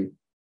no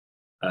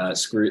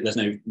there's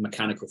no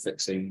mechanical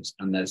fixings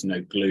and there's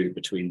no glue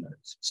between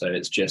those. So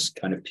it's just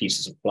kind of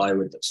pieces of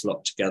plywood that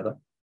slot together.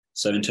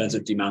 So in terms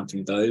of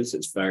demounting those,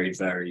 it's very,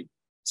 very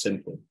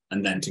simple.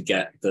 And then to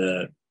get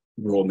the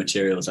raw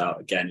materials out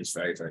again is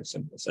very, very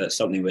simple. So it's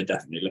something we're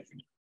definitely looking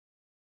at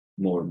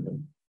more and more.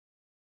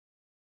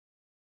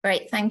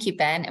 Great, thank you,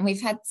 Ben. And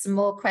we've had some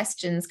more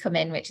questions come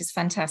in, which is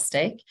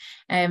fantastic.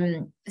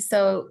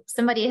 So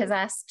somebody has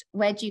asked,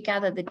 where do you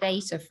gather the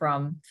data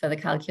from for the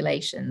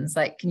calculations?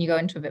 Like, can you go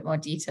into a bit more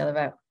detail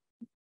about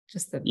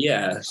just the...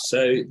 Yeah, so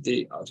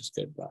I'll just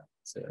go back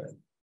to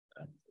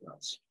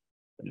that's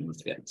anyone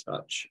to get in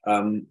touch.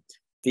 So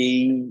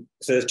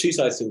there's two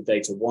sides to the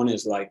data. One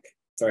is like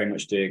very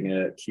much doing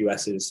a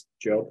QS's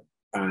job.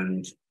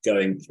 and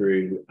going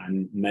through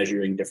and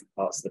measuring different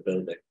parts of the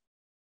building.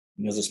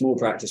 And as a small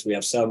practice, we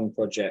have some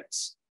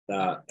projects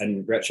that,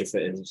 and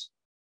retrofit is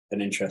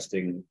an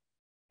interesting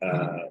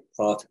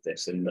part of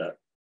this, in that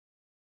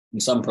in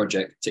some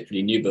projects,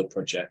 particularly new build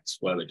projects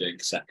where we're doing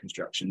cassette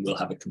construction, we'll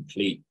have a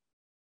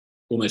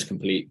almost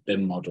complete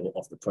BIM model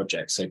of the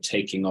project. So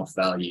taking off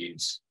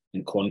values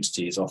and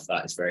quantities off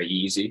that is very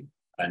easy,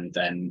 and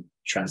then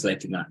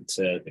translating that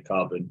into the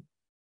carbon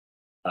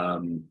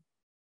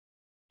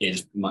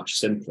is much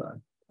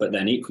simpler. But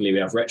then equally, we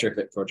have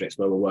retrofit projects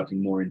where we're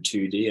working more in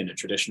 2D in a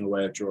traditional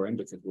way of drawing,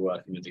 because we're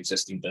working with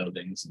existing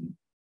buildings and,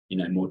 you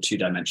know, more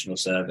two-dimensional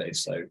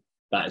surveys. So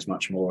that is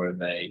much more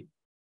of a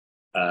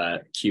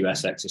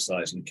QS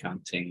exercise and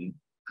counting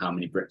how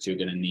many bricks you're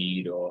going to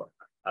need, or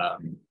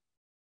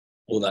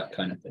all that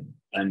kind of thing.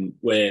 And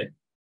we're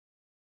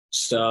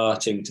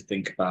starting to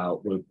think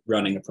about, we're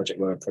running a project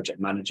where we're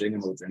project managing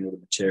and ordering all the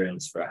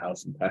materials for a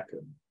house in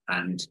Peckham.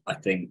 And I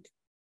think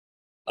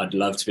I'd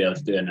love to be able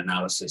to do an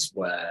analysis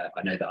where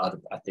I know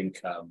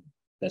that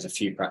there's a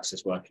few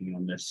practices working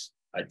on this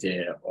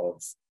idea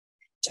of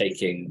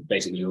taking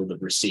basically all the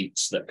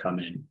receipts that come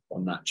in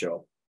on that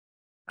job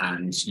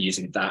and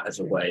using that as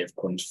a way of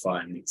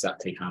quantifying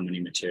exactly how many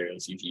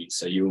materials you've used.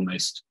 So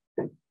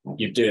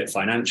you do it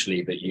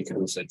financially, but you could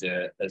also do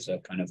it as a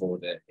kind of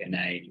audit in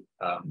a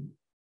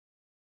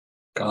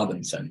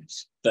carbon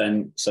sense.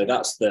 So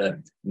that's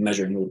the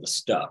measuring all the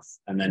stuff,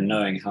 and then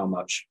knowing how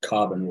much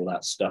carbon all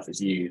that stuff is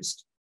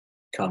used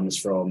comes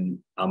from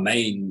our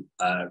main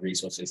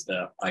resources,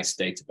 the ICE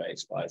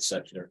database by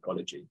Circular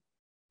Ecology,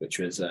 which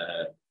was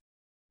a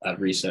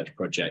research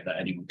project that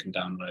anyone can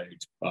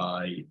download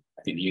by,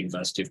 I think, the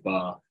University of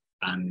Bath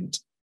and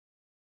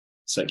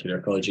Circular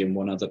Ecology and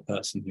one other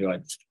person who I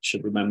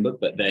should remember,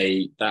 but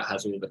that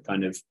has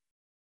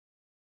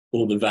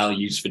all the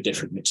values for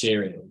different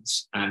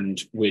materials,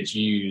 and we'd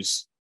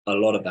use a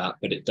lot of that,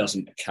 but it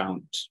doesn't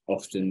account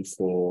often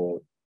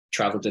for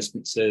travel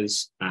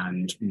distances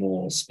and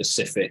more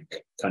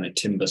specific kind of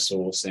timber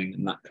sourcing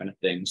and that kind of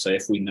thing. So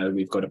if we know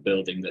we've got a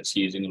building that's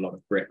using a lot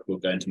of brick, we'll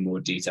go into more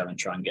detail and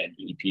try and get an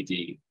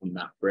EPD on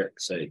that brick.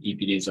 So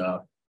EPDs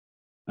are,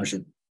 there's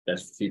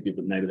a few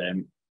people that know their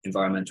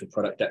environmental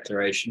product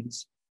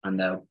declarations,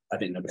 and I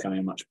think they're becoming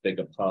a much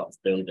bigger part of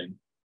building.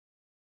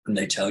 And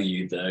they tell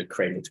you the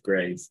cradle to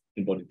grave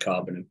embodied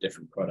carbon of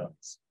different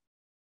products.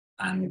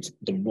 And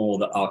the more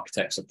that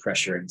architects are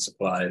pressuring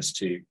suppliers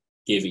to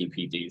give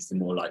EPDs, the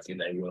more likely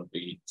they will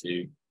be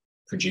to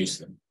produce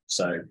them.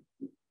 So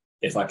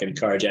if I can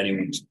encourage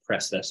anyone to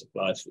press their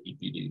suppliers for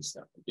EPDs,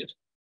 that would be good.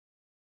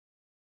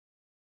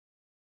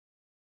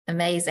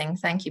 Amazing.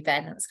 Thank you,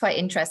 Ben. It's quite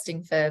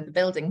interesting for the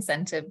building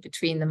centre,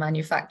 between the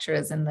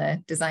manufacturers and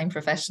the design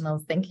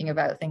professionals thinking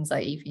about things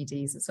like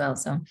EPDs as well.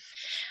 So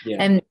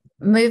yeah.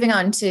 Moving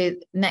on to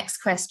next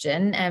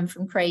question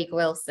from Craig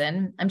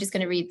Wilson. I'm just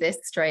going to read this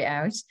straight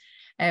out.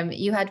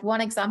 You had one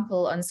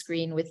example on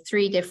screen with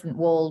 3 different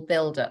wall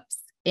build-ups.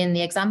 In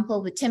the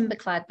example, the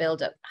timber-clad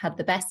build-up had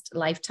the best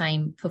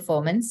lifetime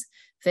performance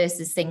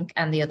versus zinc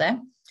and the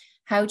other.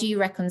 How do you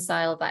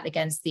reconcile that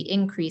against the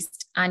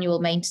increased annual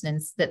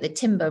maintenance that the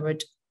timber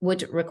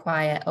would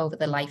require over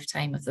the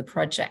lifetime of the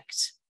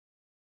project?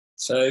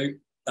 So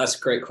that's a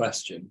great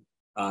question.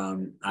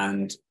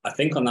 And I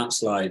think on that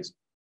slide,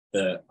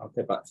 I'll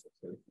go back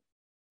to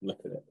look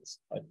at it.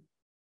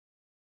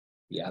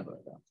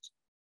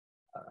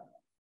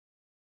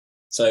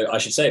 So I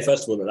should say,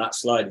 first of all, that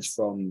slide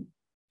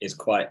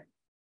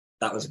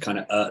that was a kind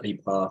of early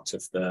part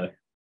of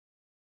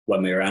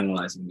when we were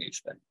analysing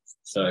these things.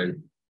 So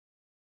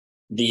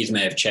these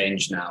may have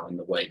changed now in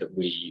the way that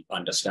we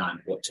understand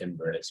what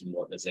timber is and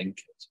what the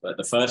zinc is. But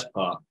the first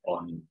part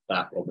on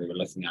that, when we were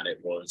looking at it,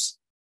 was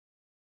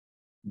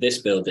this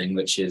building,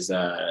 which is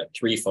a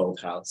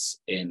 3-fold house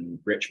in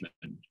Richmond,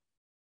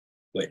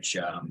 which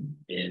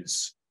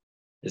is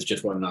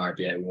just won an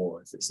RIBA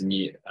award. It's a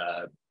new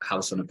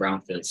house on a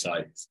brownfield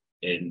site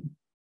in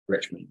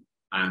Richmond.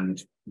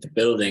 And the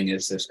building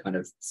is this kind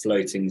of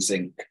floating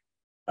zinc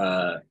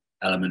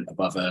element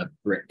above a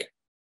brick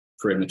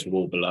perimeter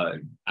wall below.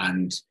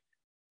 And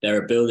there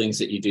are buildings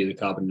that you do the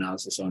carbon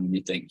analysis on and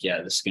you think,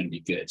 yeah, this is going to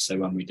be good. So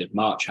when we did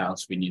March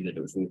House, we knew that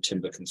it was all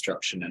timber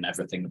construction and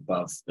everything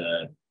above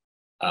the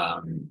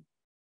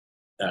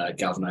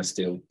galvanized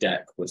steel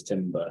deck was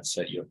timber.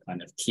 So you're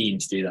kind of keen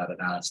to do that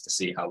analysis to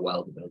see how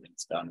well the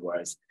building's done.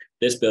 Whereas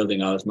this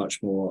building, I was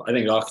much more, I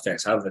think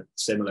architects have a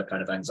similar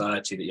kind of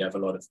anxiety that you have a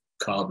lot of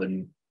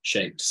carbon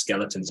shaped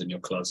skeletons in your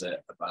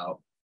closet about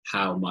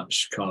how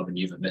much carbon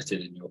you've emitted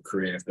in your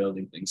career of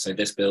building things. So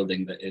this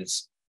building that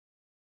is,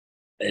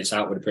 its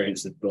outward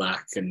appearance is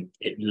black, and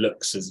it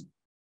looks as,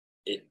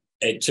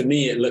 to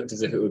me, it looked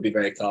as if it would be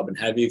very carbon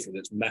heavy because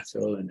it's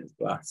metal and it's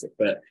black,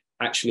 but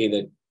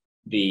actually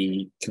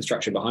the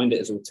construction behind it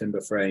is all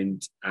timber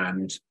framed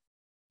and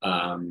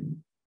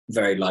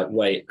very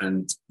lightweight,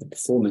 and the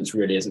performance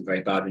really isn't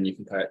very bad when you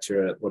compare it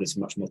to what is a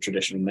much more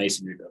traditional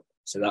masonry building.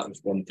 So that was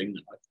one thing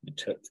that I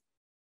took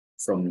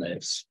from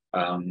this.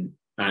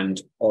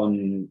 And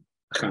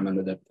I can't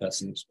remember the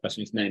person's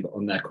name, but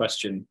on their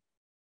question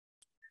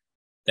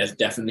there's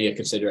definitely a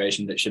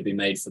consideration that should be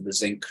made for the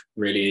zinc.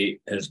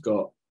 Really has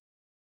got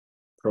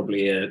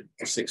probably a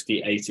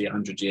 60, 80,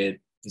 100-year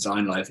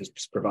design life, has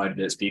provided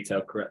it's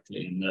detailed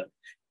correctly, and that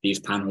these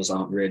panels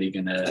aren't really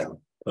going to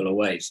pull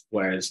away.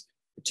 Whereas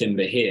the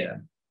timber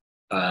here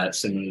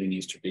similarly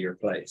needs to be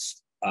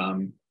replaced.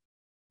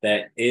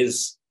 There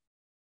is,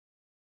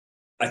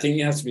 I think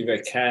you have to be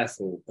very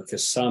careful,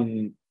 because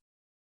some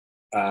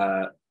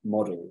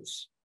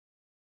models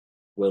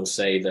will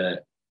say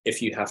that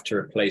if you have to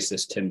replace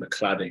this timber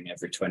cladding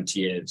every 20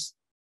 years,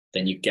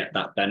 then you get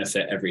that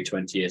benefit every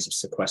 20 years of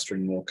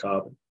sequestering more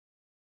carbon.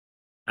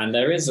 And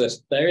there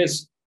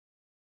is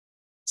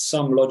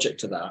some logic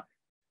to that,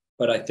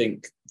 but I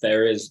think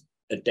there is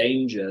a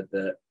danger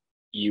that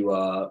you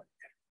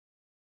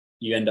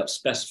end up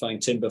specifying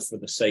timber for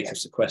the sake of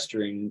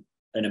sequestering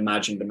an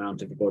imagined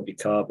amount of embodied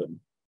carbon.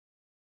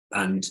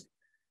 And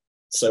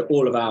so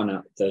all of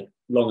the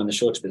long and the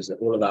short of it is that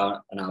all of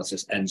our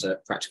analysis ends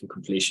at practical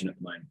completion at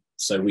the moment.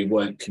 So we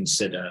won't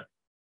consider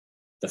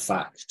the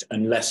fact,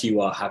 unless you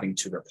are having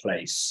to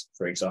replace,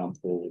 for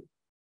example,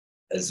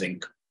 a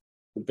zinc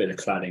bit of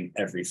cladding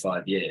every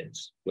 5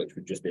 years, which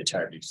would just be a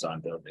terribly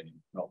designed building,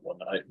 not one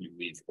that hopefully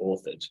we've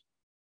authored,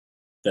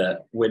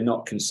 that we're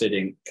not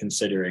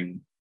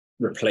considering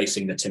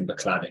replacing the timber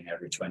cladding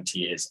every 20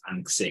 years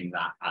and seeing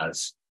that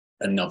as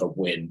another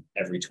win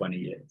every 20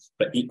 years.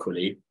 But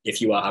equally,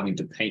 if you are having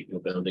to paint your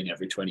building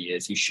every 20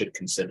 years, you should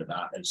consider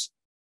that as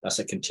that's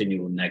a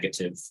continual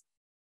negative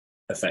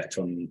effect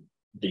on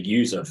the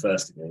user,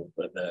 first of all,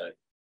 but the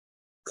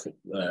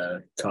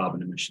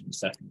carbon emissions,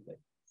 secondly.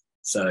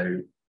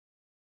 So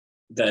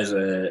there's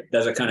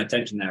a kind of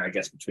tension there, I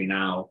guess, between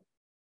our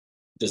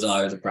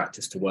desire as a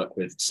practice to work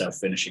with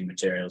self-finishing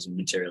materials and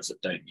materials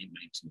that don't need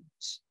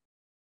maintenance,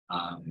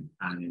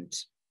 and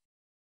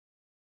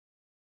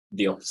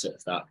the opposite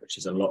of that, which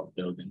is a lot of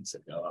buildings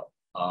that go up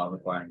are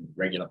requiring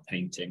regular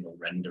painting or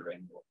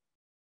rendering or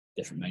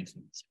different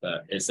maintenance.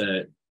 But it's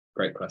a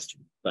great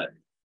question. But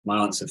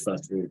my answer,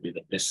 first of all, would be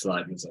that this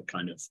slide was a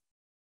kind of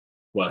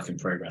work in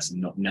progress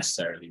and not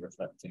necessarily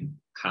reflecting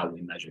how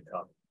we measure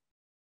carbon.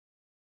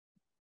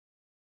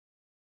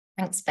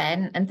 Thanks,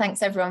 Ben, and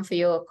thanks everyone for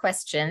your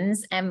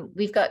questions.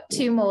 We've got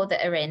 2 more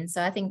that are in,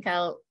 so I think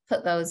I'll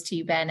put those to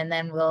you, Ben, and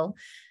then we'll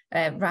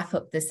wrap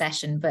up the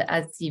session. But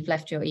as you've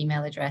left your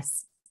email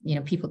address,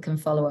 people can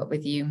follow up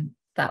with you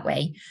that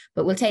way.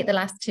 But we'll take the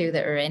last 2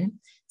 that are in.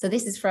 So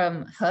this is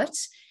from Hut.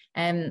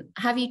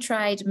 Have you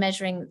tried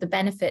measuring the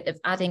benefit of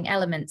adding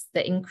elements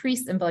that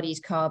increase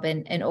embodied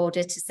carbon in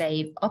order to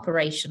save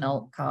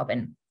operational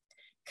carbon?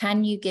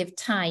 Can you give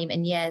time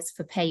and years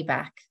for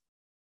payback?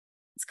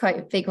 It's quite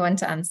a big one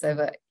to answer,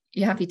 but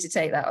you're happy to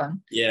take that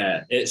one?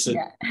 Yeah, it's a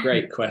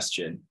great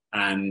question.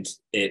 And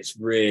it's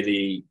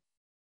really,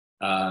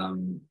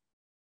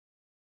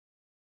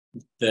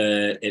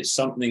 it's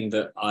something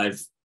that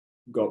I've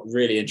got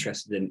really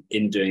interested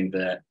in doing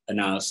the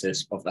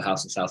analysis of the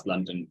house in South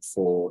London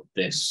for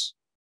this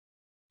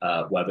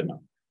webinar.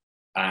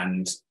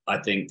 And I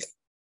think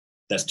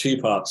there's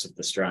 2 parts of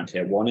the strand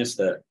here. One is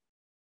that,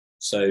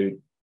 so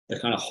the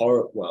kind of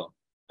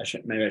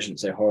maybe I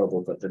shouldn't say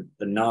horrible, but the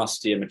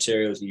nastier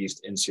materials you use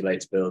to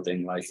insulate a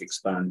building, like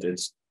expanded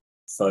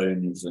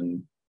foams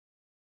and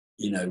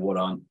what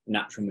aren't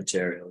natural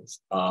materials,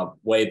 are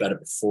way better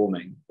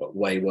performing, but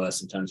way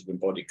worse in terms of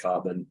embodied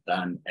carbon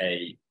than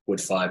a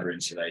wood fiber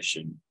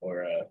insulation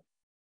or a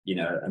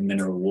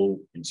mineral wool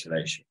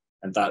insulation.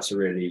 And that's a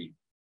really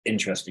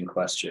interesting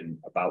question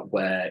about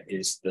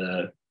where's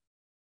the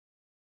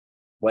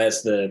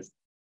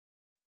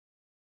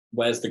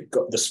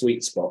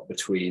sweet spot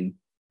between,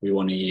 we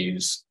want to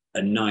use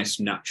a nice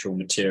natural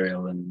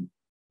material and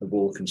the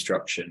wall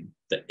construction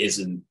that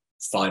isn't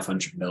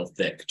 500 mil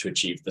thick to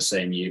achieve the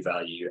same U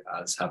value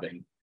as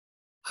having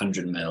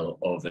 100 mil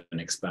of an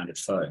expanded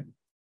foam.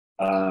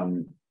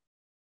 On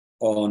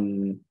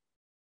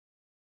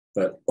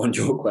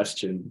your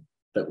question,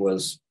 that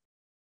was,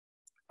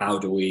 how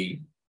do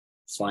we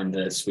find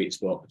the sweet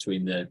spot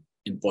between the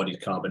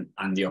embodied carbon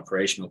and the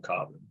operational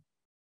carbon?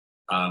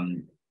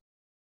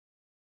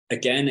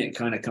 Again, it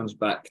kind of comes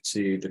back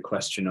to the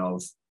question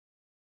of,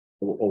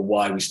 or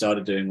why we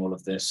started doing all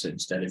of this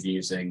instead of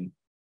using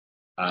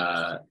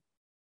the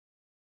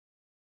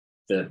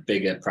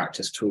bigger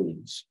practice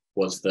tools,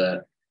 was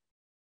that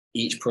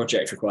each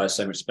project requires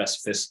so much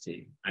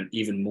specificity, and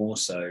even more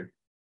so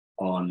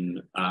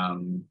on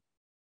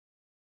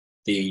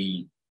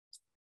the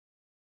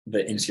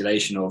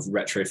insulation of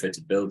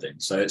retrofitted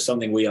buildings. So it's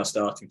something we are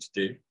starting to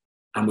do,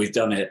 and we've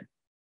done it.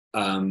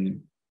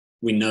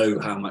 We know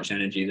how much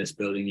energy this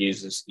building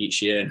uses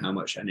each year and how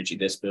much energy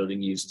this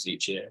building uses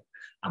each year.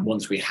 And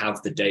once we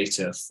have the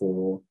data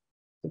for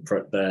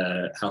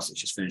the house that's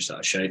just finished that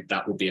I showed,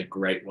 that will be a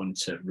great one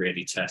to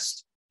really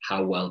test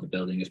how well the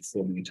building is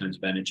performing in terms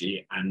of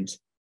energy. And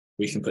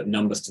we can put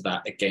numbers to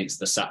that against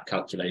the SAP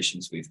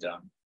calculations we've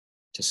done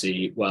to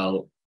see,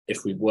 well,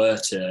 if we were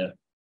to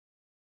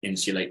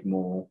insulate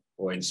more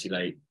or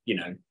insulate,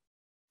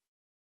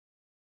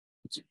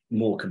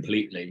 more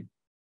completely,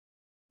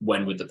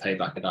 when would the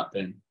payback of that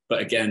be?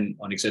 But again,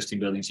 on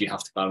existing buildings, you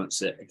have to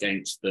balance it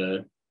against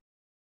the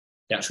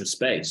actual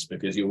space,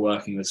 because you're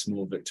working with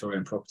small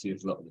Victorian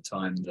properties a lot of the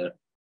time, that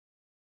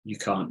you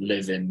can't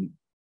live in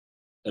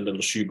a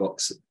little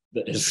shoebox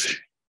that is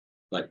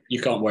like,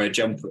 you can't wear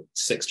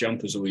 6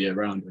 jumpers all year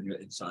round when you're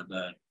inside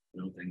the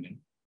building and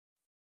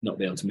not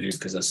be able to move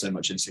because there's so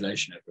much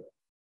insulation over it.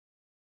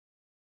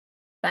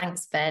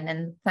 Thanks, Ben,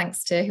 and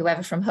thanks to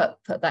whoever from HUP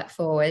put that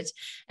forward.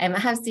 I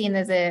have seen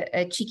there's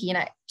a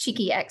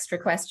cheeky extra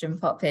question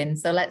pop in,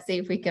 so let's see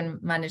if we can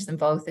manage them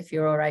both, if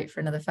you're all right for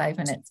another 5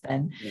 minutes,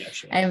 Ben. Yeah,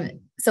 sure.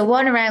 So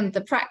one around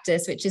the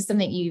practice, which is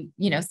something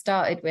you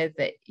started with,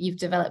 that you've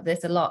developed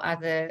this a lot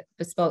as a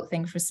bespoke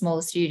thing for a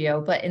small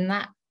studio, but in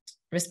that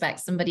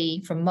respect,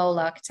 somebody from Mole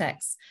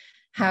Architects,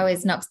 how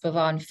is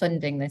KnoxBhavan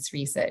funding this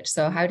research?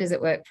 So how does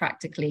it work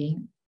practically?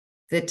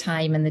 The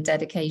time and the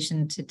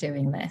dedication to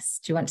doing this.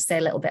 Do you want to say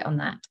a little bit on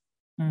that?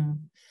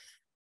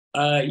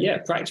 Yeah,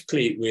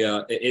 practically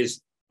it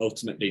is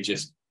ultimately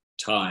just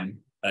time,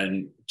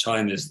 and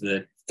time is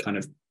the kind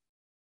of,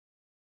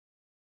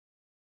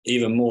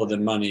 even more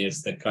than money,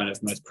 is the kind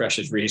of most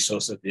precious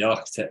resource of the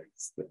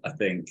architects, I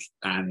think.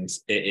 And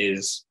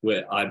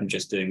I'm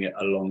just doing it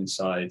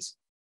alongside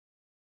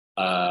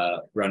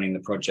running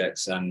the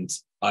projects, and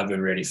I've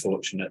been really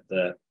fortunate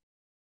that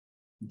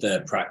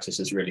the practice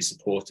has really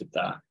supported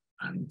that,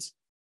 and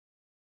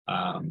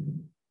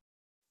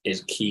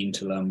is keen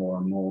to learn more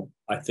and more.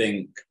 I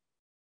think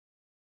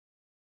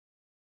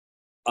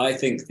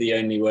the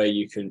only way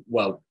you can,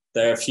 well,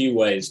 there are a few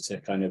ways to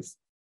kind of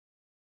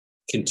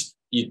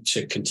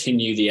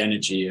continue the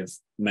energy of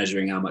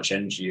measuring how much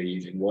energy you're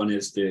using. One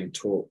is doing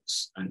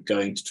talks and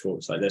going to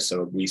talks like this.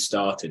 So we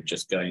started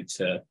just going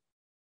to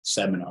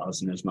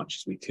seminars and as much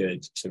as we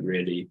could to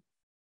really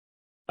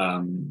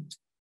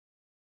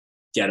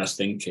get us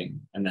thinking.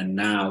 And then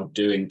now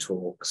doing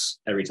talks,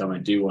 every time I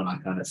do one, I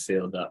kind of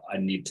feel that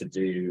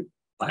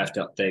I have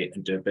to update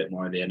and do a bit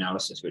more of the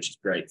analysis, which is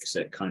great because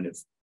it kind of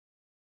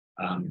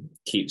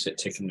keeps it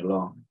ticking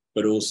along.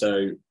 But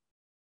also,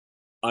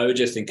 I would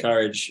just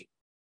encourage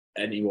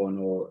anyone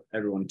or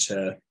everyone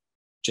to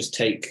just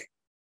take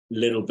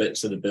little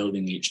bits of the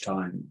building each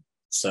time.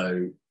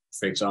 So,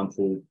 for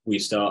example,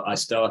 I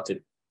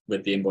started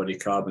with the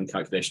embodied carbon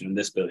calculation in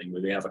this building,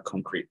 where we have a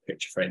concrete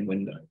picture frame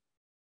window.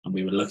 And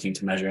we were looking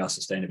to measure our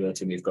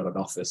sustainability, and we've got an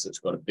office that's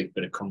got a big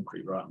bit of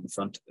concrete right on the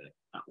front of it.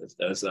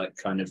 There was like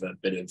kind of a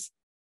bit of,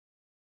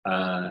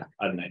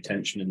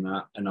 tension in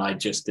that. And I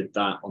just did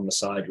that on the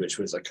side, which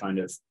was a kind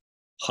of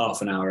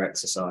half an hour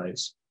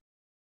exercise,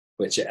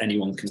 which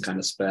anyone can kind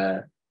of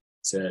spare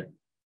to,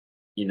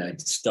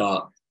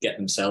 get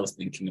themselves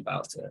thinking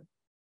about it.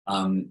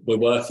 We're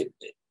working,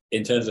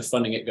 in terms of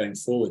funding it going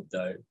forward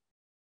though,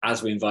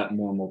 as we invite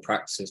more and more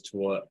practices to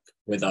work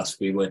with us,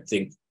 we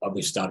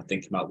started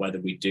thinking about whether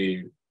we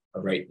do a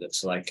rate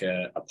that's like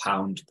a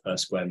 £1 per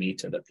square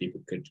metre that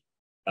people could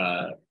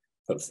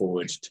put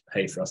forward to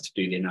pay for us to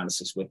do the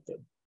analysis with them.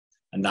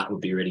 And that would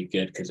be really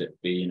good, because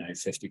it'd be,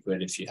 50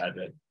 quid if you had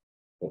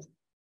or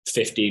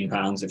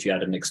 £15 if you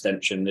had an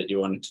extension that you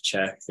wanted to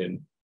check,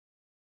 and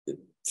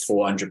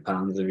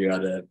 £400 if you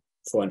had a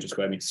 400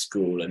 square metre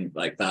school. And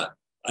like that,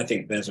 I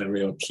think there's a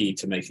real key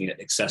to making it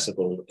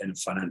accessible in a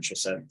financial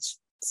sense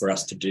for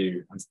us to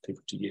do and for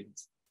people to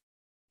use.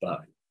 But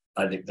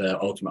I think the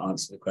ultimate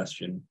answer to the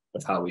question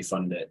of how we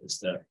fund it is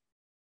that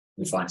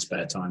we find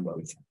spare time where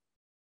we can.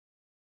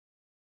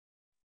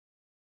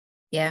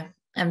 Yeah,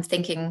 I'm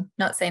thinking,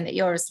 not saying that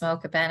you're a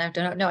smoker, Ben,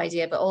 I've no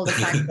idea, but all the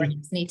fact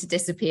breaks need to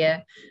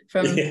disappear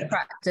from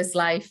practice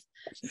life,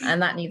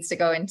 and that needs to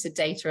go into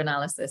data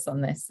analysis on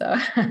this. So,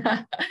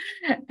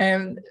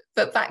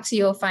 but back to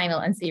your final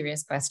and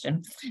serious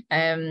question.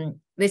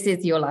 This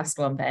is your last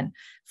one, Ben,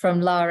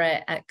 from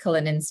Laura at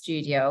Cullinan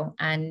Studio,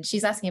 and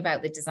she's asking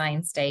about the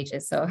design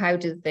stages. So how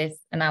does this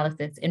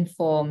analysis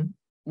inform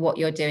what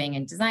you're doing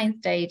in design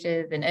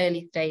stages, in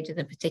early stages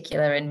in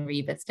particular, in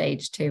REBA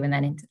stage 2 and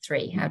then into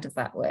 3? How does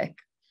that work?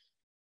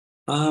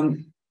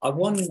 I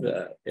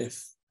wonder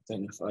if,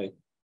 I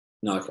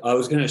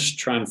was going to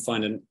try and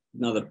find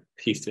another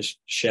piece to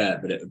share,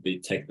 but it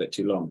would take a bit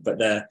too long. But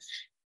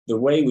the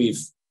way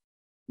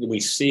we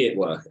see it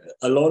work,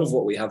 a lot of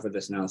what we have with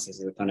this analysis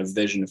is a kind of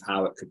vision of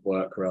how it could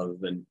work rather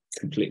than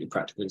completely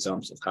practical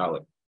examples of how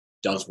it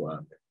does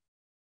work.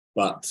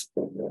 But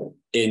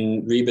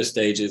in REBA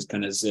stages,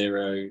 kind of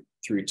 0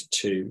 through to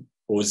 2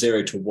 or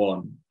 0 to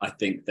 1, I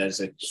think there's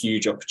a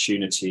huge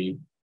opportunity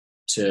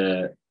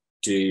to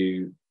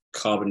do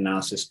carbon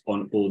analysis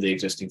on all the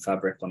existing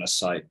fabric on a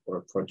site or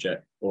a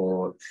project.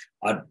 Or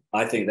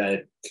I think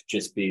that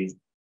it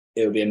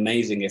would be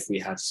amazing if we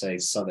had, say,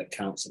 Southwark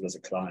Council as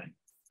a client,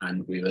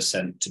 and we were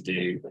sent to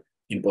do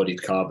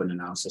embodied carbon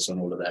analysis on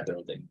all of their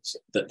buildings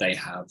that they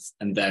have.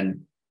 And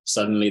then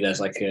suddenly there's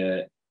like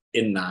a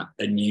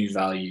new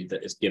value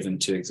that is given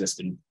to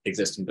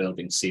existing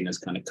buildings seen as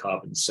kind of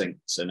carbon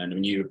sinks, and then a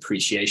new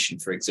appreciation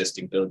for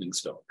existing building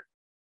stock,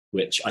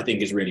 which I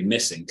think is really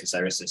missing, because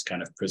there is this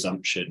kind of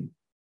presumption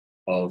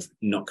of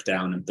knock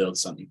down and build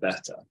something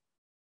better.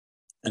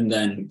 And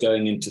then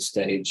going into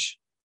stage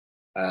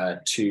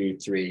 2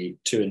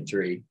 and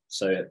 3.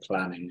 So at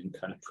planning and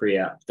kind of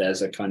pre-app,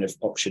 there's a kind of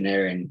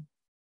optioneering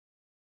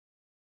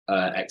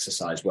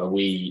exercise where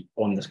we,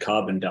 on the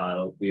carbon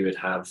dial, we would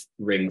have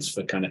rings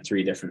for kind of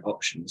 3 different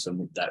options,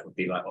 and that would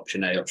be like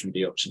option A, option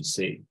B, option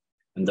C,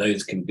 and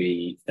those can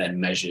be then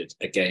measured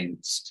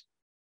against,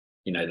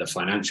 you know, the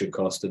financial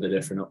cost of the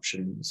different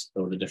options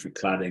or the different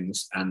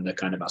claddings and the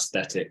kind of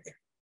aesthetic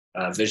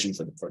vision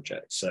for the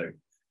project. So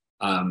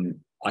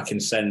I can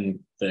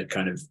send the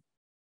kind of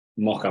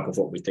mock-up of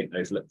what we think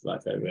those look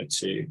like over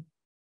to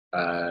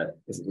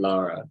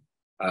Lara.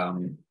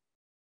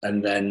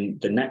 And then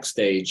the next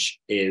stage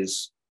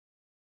is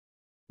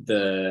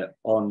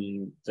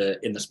in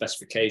the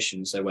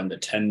specification. So when the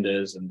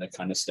tenders and the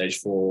kind of stage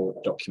 4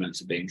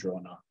 documents are being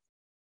drawn up,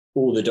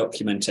 all the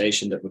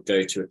documentation that would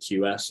go to a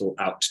QS or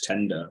out to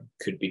tender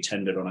could be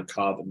tendered on a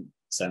carbon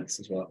sense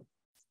as well.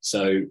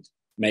 So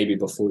maybe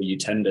before you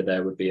tender,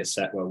 there would be a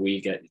set where we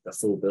get the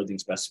full building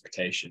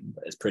specification,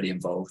 but it's pretty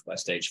involved by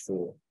stage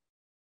 4.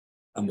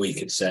 And we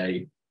could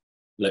say,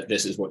 look,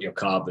 this is what your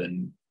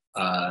carbon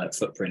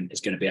footprint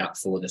is going to be at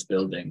for this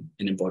building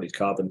in embodied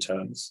carbon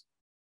terms.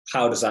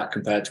 How does that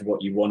compare to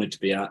what you wanted to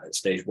be at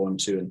stage 1,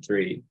 2, and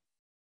 3?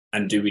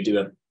 And do we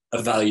do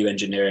a value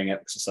engineering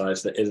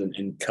exercise that isn't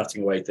in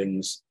cutting away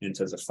things in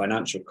terms of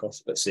financial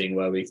costs, but seeing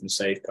where we can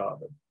save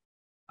carbon?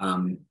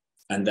 And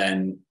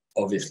then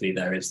obviously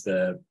there is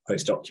the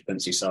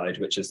post-occupancy side,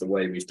 which is the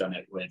way we've done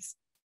it with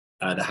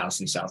the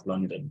house in South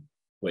London,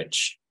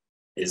 which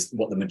is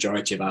what the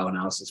majority of our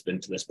analysis has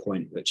been to this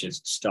point, which is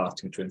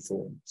starting to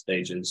inform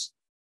stages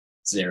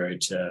 0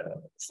 to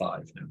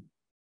 5 now.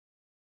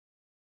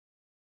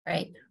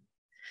 Great.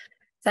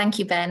 Thank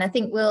you, Ben. I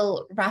think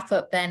we'll wrap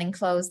up then and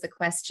close the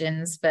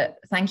questions, but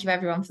thank you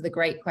everyone for the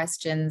great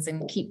questions,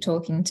 and keep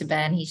talking to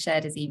Ben. He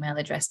shared his email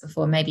address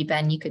before. Maybe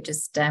Ben, you could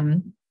just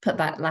put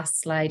that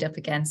last slide up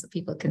again so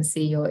people can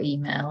see your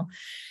email.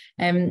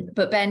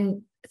 But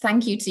Ben,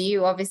 thank you to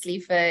you, obviously,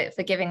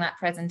 for giving that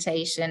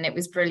presentation. It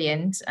was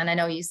brilliant. And I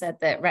know you said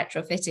that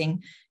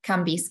retrofitting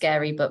can be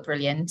scary, but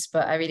brilliant.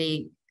 But I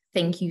really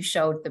think you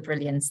showed the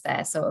brilliance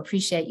there. So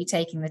appreciate you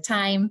taking the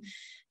time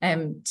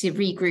to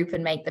regroup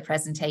and make the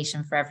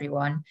presentation for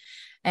everyone.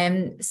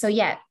 So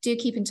yeah, do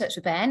keep in touch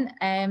with Ben.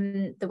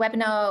 The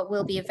webinar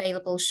will be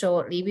available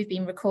shortly. We've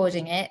been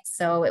recording it,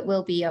 so it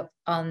will be up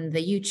on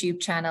the YouTube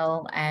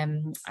channel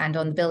and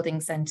on the Building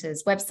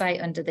Centre's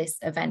website under this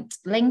event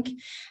link.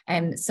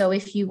 So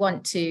if you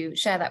want to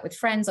share that with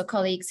friends or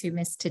colleagues who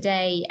missed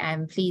today,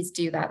 please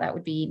do that. That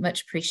would be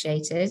much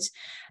appreciated.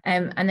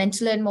 And then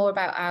to learn more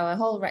about our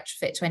whole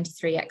Retrofit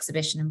 23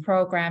 exhibition and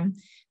programme,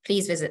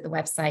 please visit the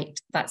website,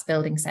 that's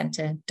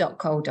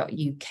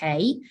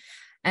buildingcentre.co.uk.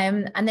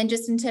 And then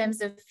just in terms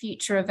of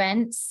future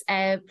events,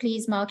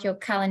 please mark your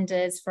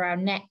calendars for our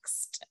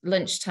next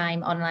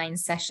lunchtime online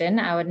session,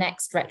 our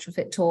next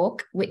Retrofit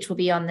Talk, which will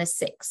be on the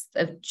 6th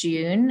of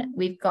June.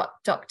 We've got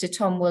Dr.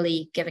 Tom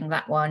Woolley giving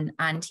that one,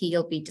 and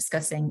he'll be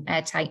discussing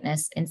air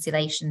tightness,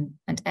 insulation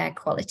and air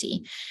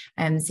quality.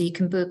 So you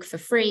can book for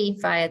free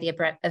via the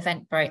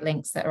Eventbrite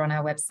links that are on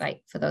our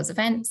website for those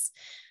events.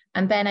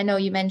 And Ben, I know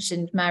you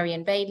mentioned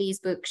Marion Bailey's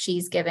book.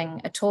 She's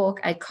giving a talk.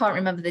 I can't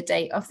remember the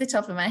date off the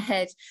top of my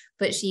head,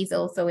 but she's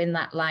also in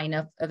that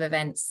lineup of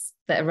events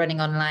that are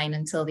running online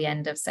until the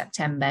end of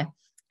September.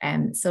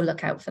 So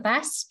look out for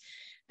that.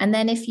 And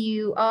then if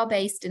you are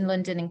based in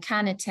London and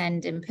can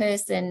attend in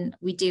person,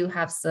 we do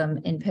have some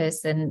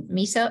in-person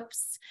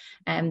meetups.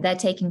 They're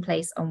taking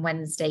place on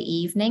Wednesday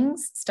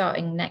evenings,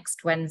 starting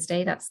next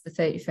Wednesday, that's the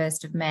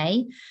 31st of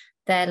May.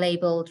 They're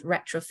labelled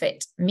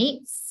Retrofit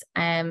Meets,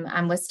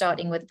 and we're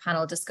starting with a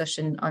panel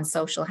discussion on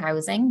social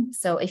housing.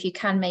 So if you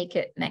can make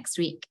it next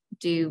week,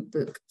 do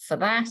book for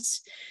that.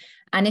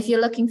 And if you're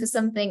looking for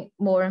something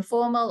more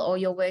informal, or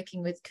you're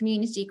working with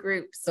community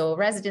groups or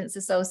residents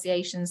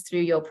associations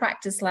through your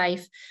practice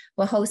life,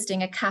 we're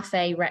hosting a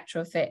cafe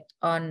retrofit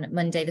on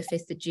Monday, the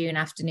 5th of June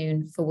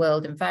afternoon for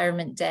World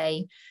Environment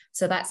Day.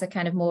 So that's a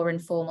kind of more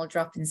informal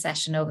drop-in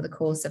session over the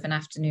course of an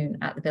afternoon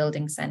at the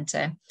Building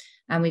Centre.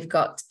 And we've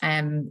got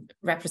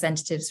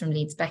representatives from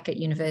Leeds Beckett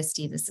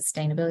University, the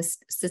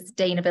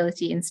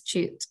Sustainability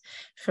Institute,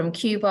 from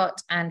QBOT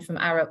and from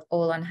Arup,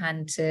 all on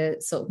hand to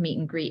sort of meet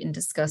and greet and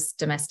discuss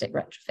domestic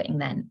retrofitting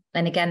then.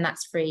 And again,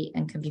 that's free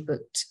and can be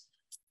booked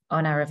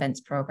on our events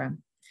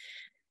programme.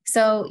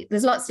 So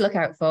there's lots to look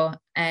out for.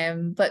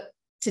 But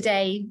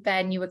today,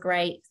 Ben, you were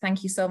great.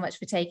 Thank you so much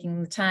for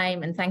taking the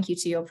time, and thank you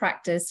to your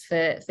practice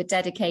for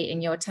dedicating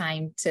your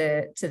time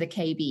to the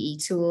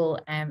KBE tool.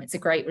 It's a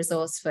great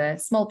resource for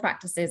small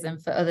practices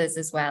and for others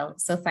as well.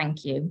 So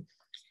thank you.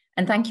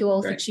 And thank you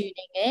all for tuning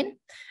in.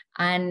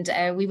 And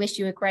we wish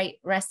you a great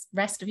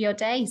rest of your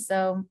day.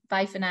 So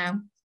bye for now.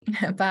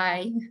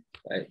 Bye.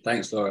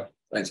 Thanks, Laura.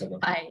 Thanks,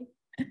 everyone. Bye.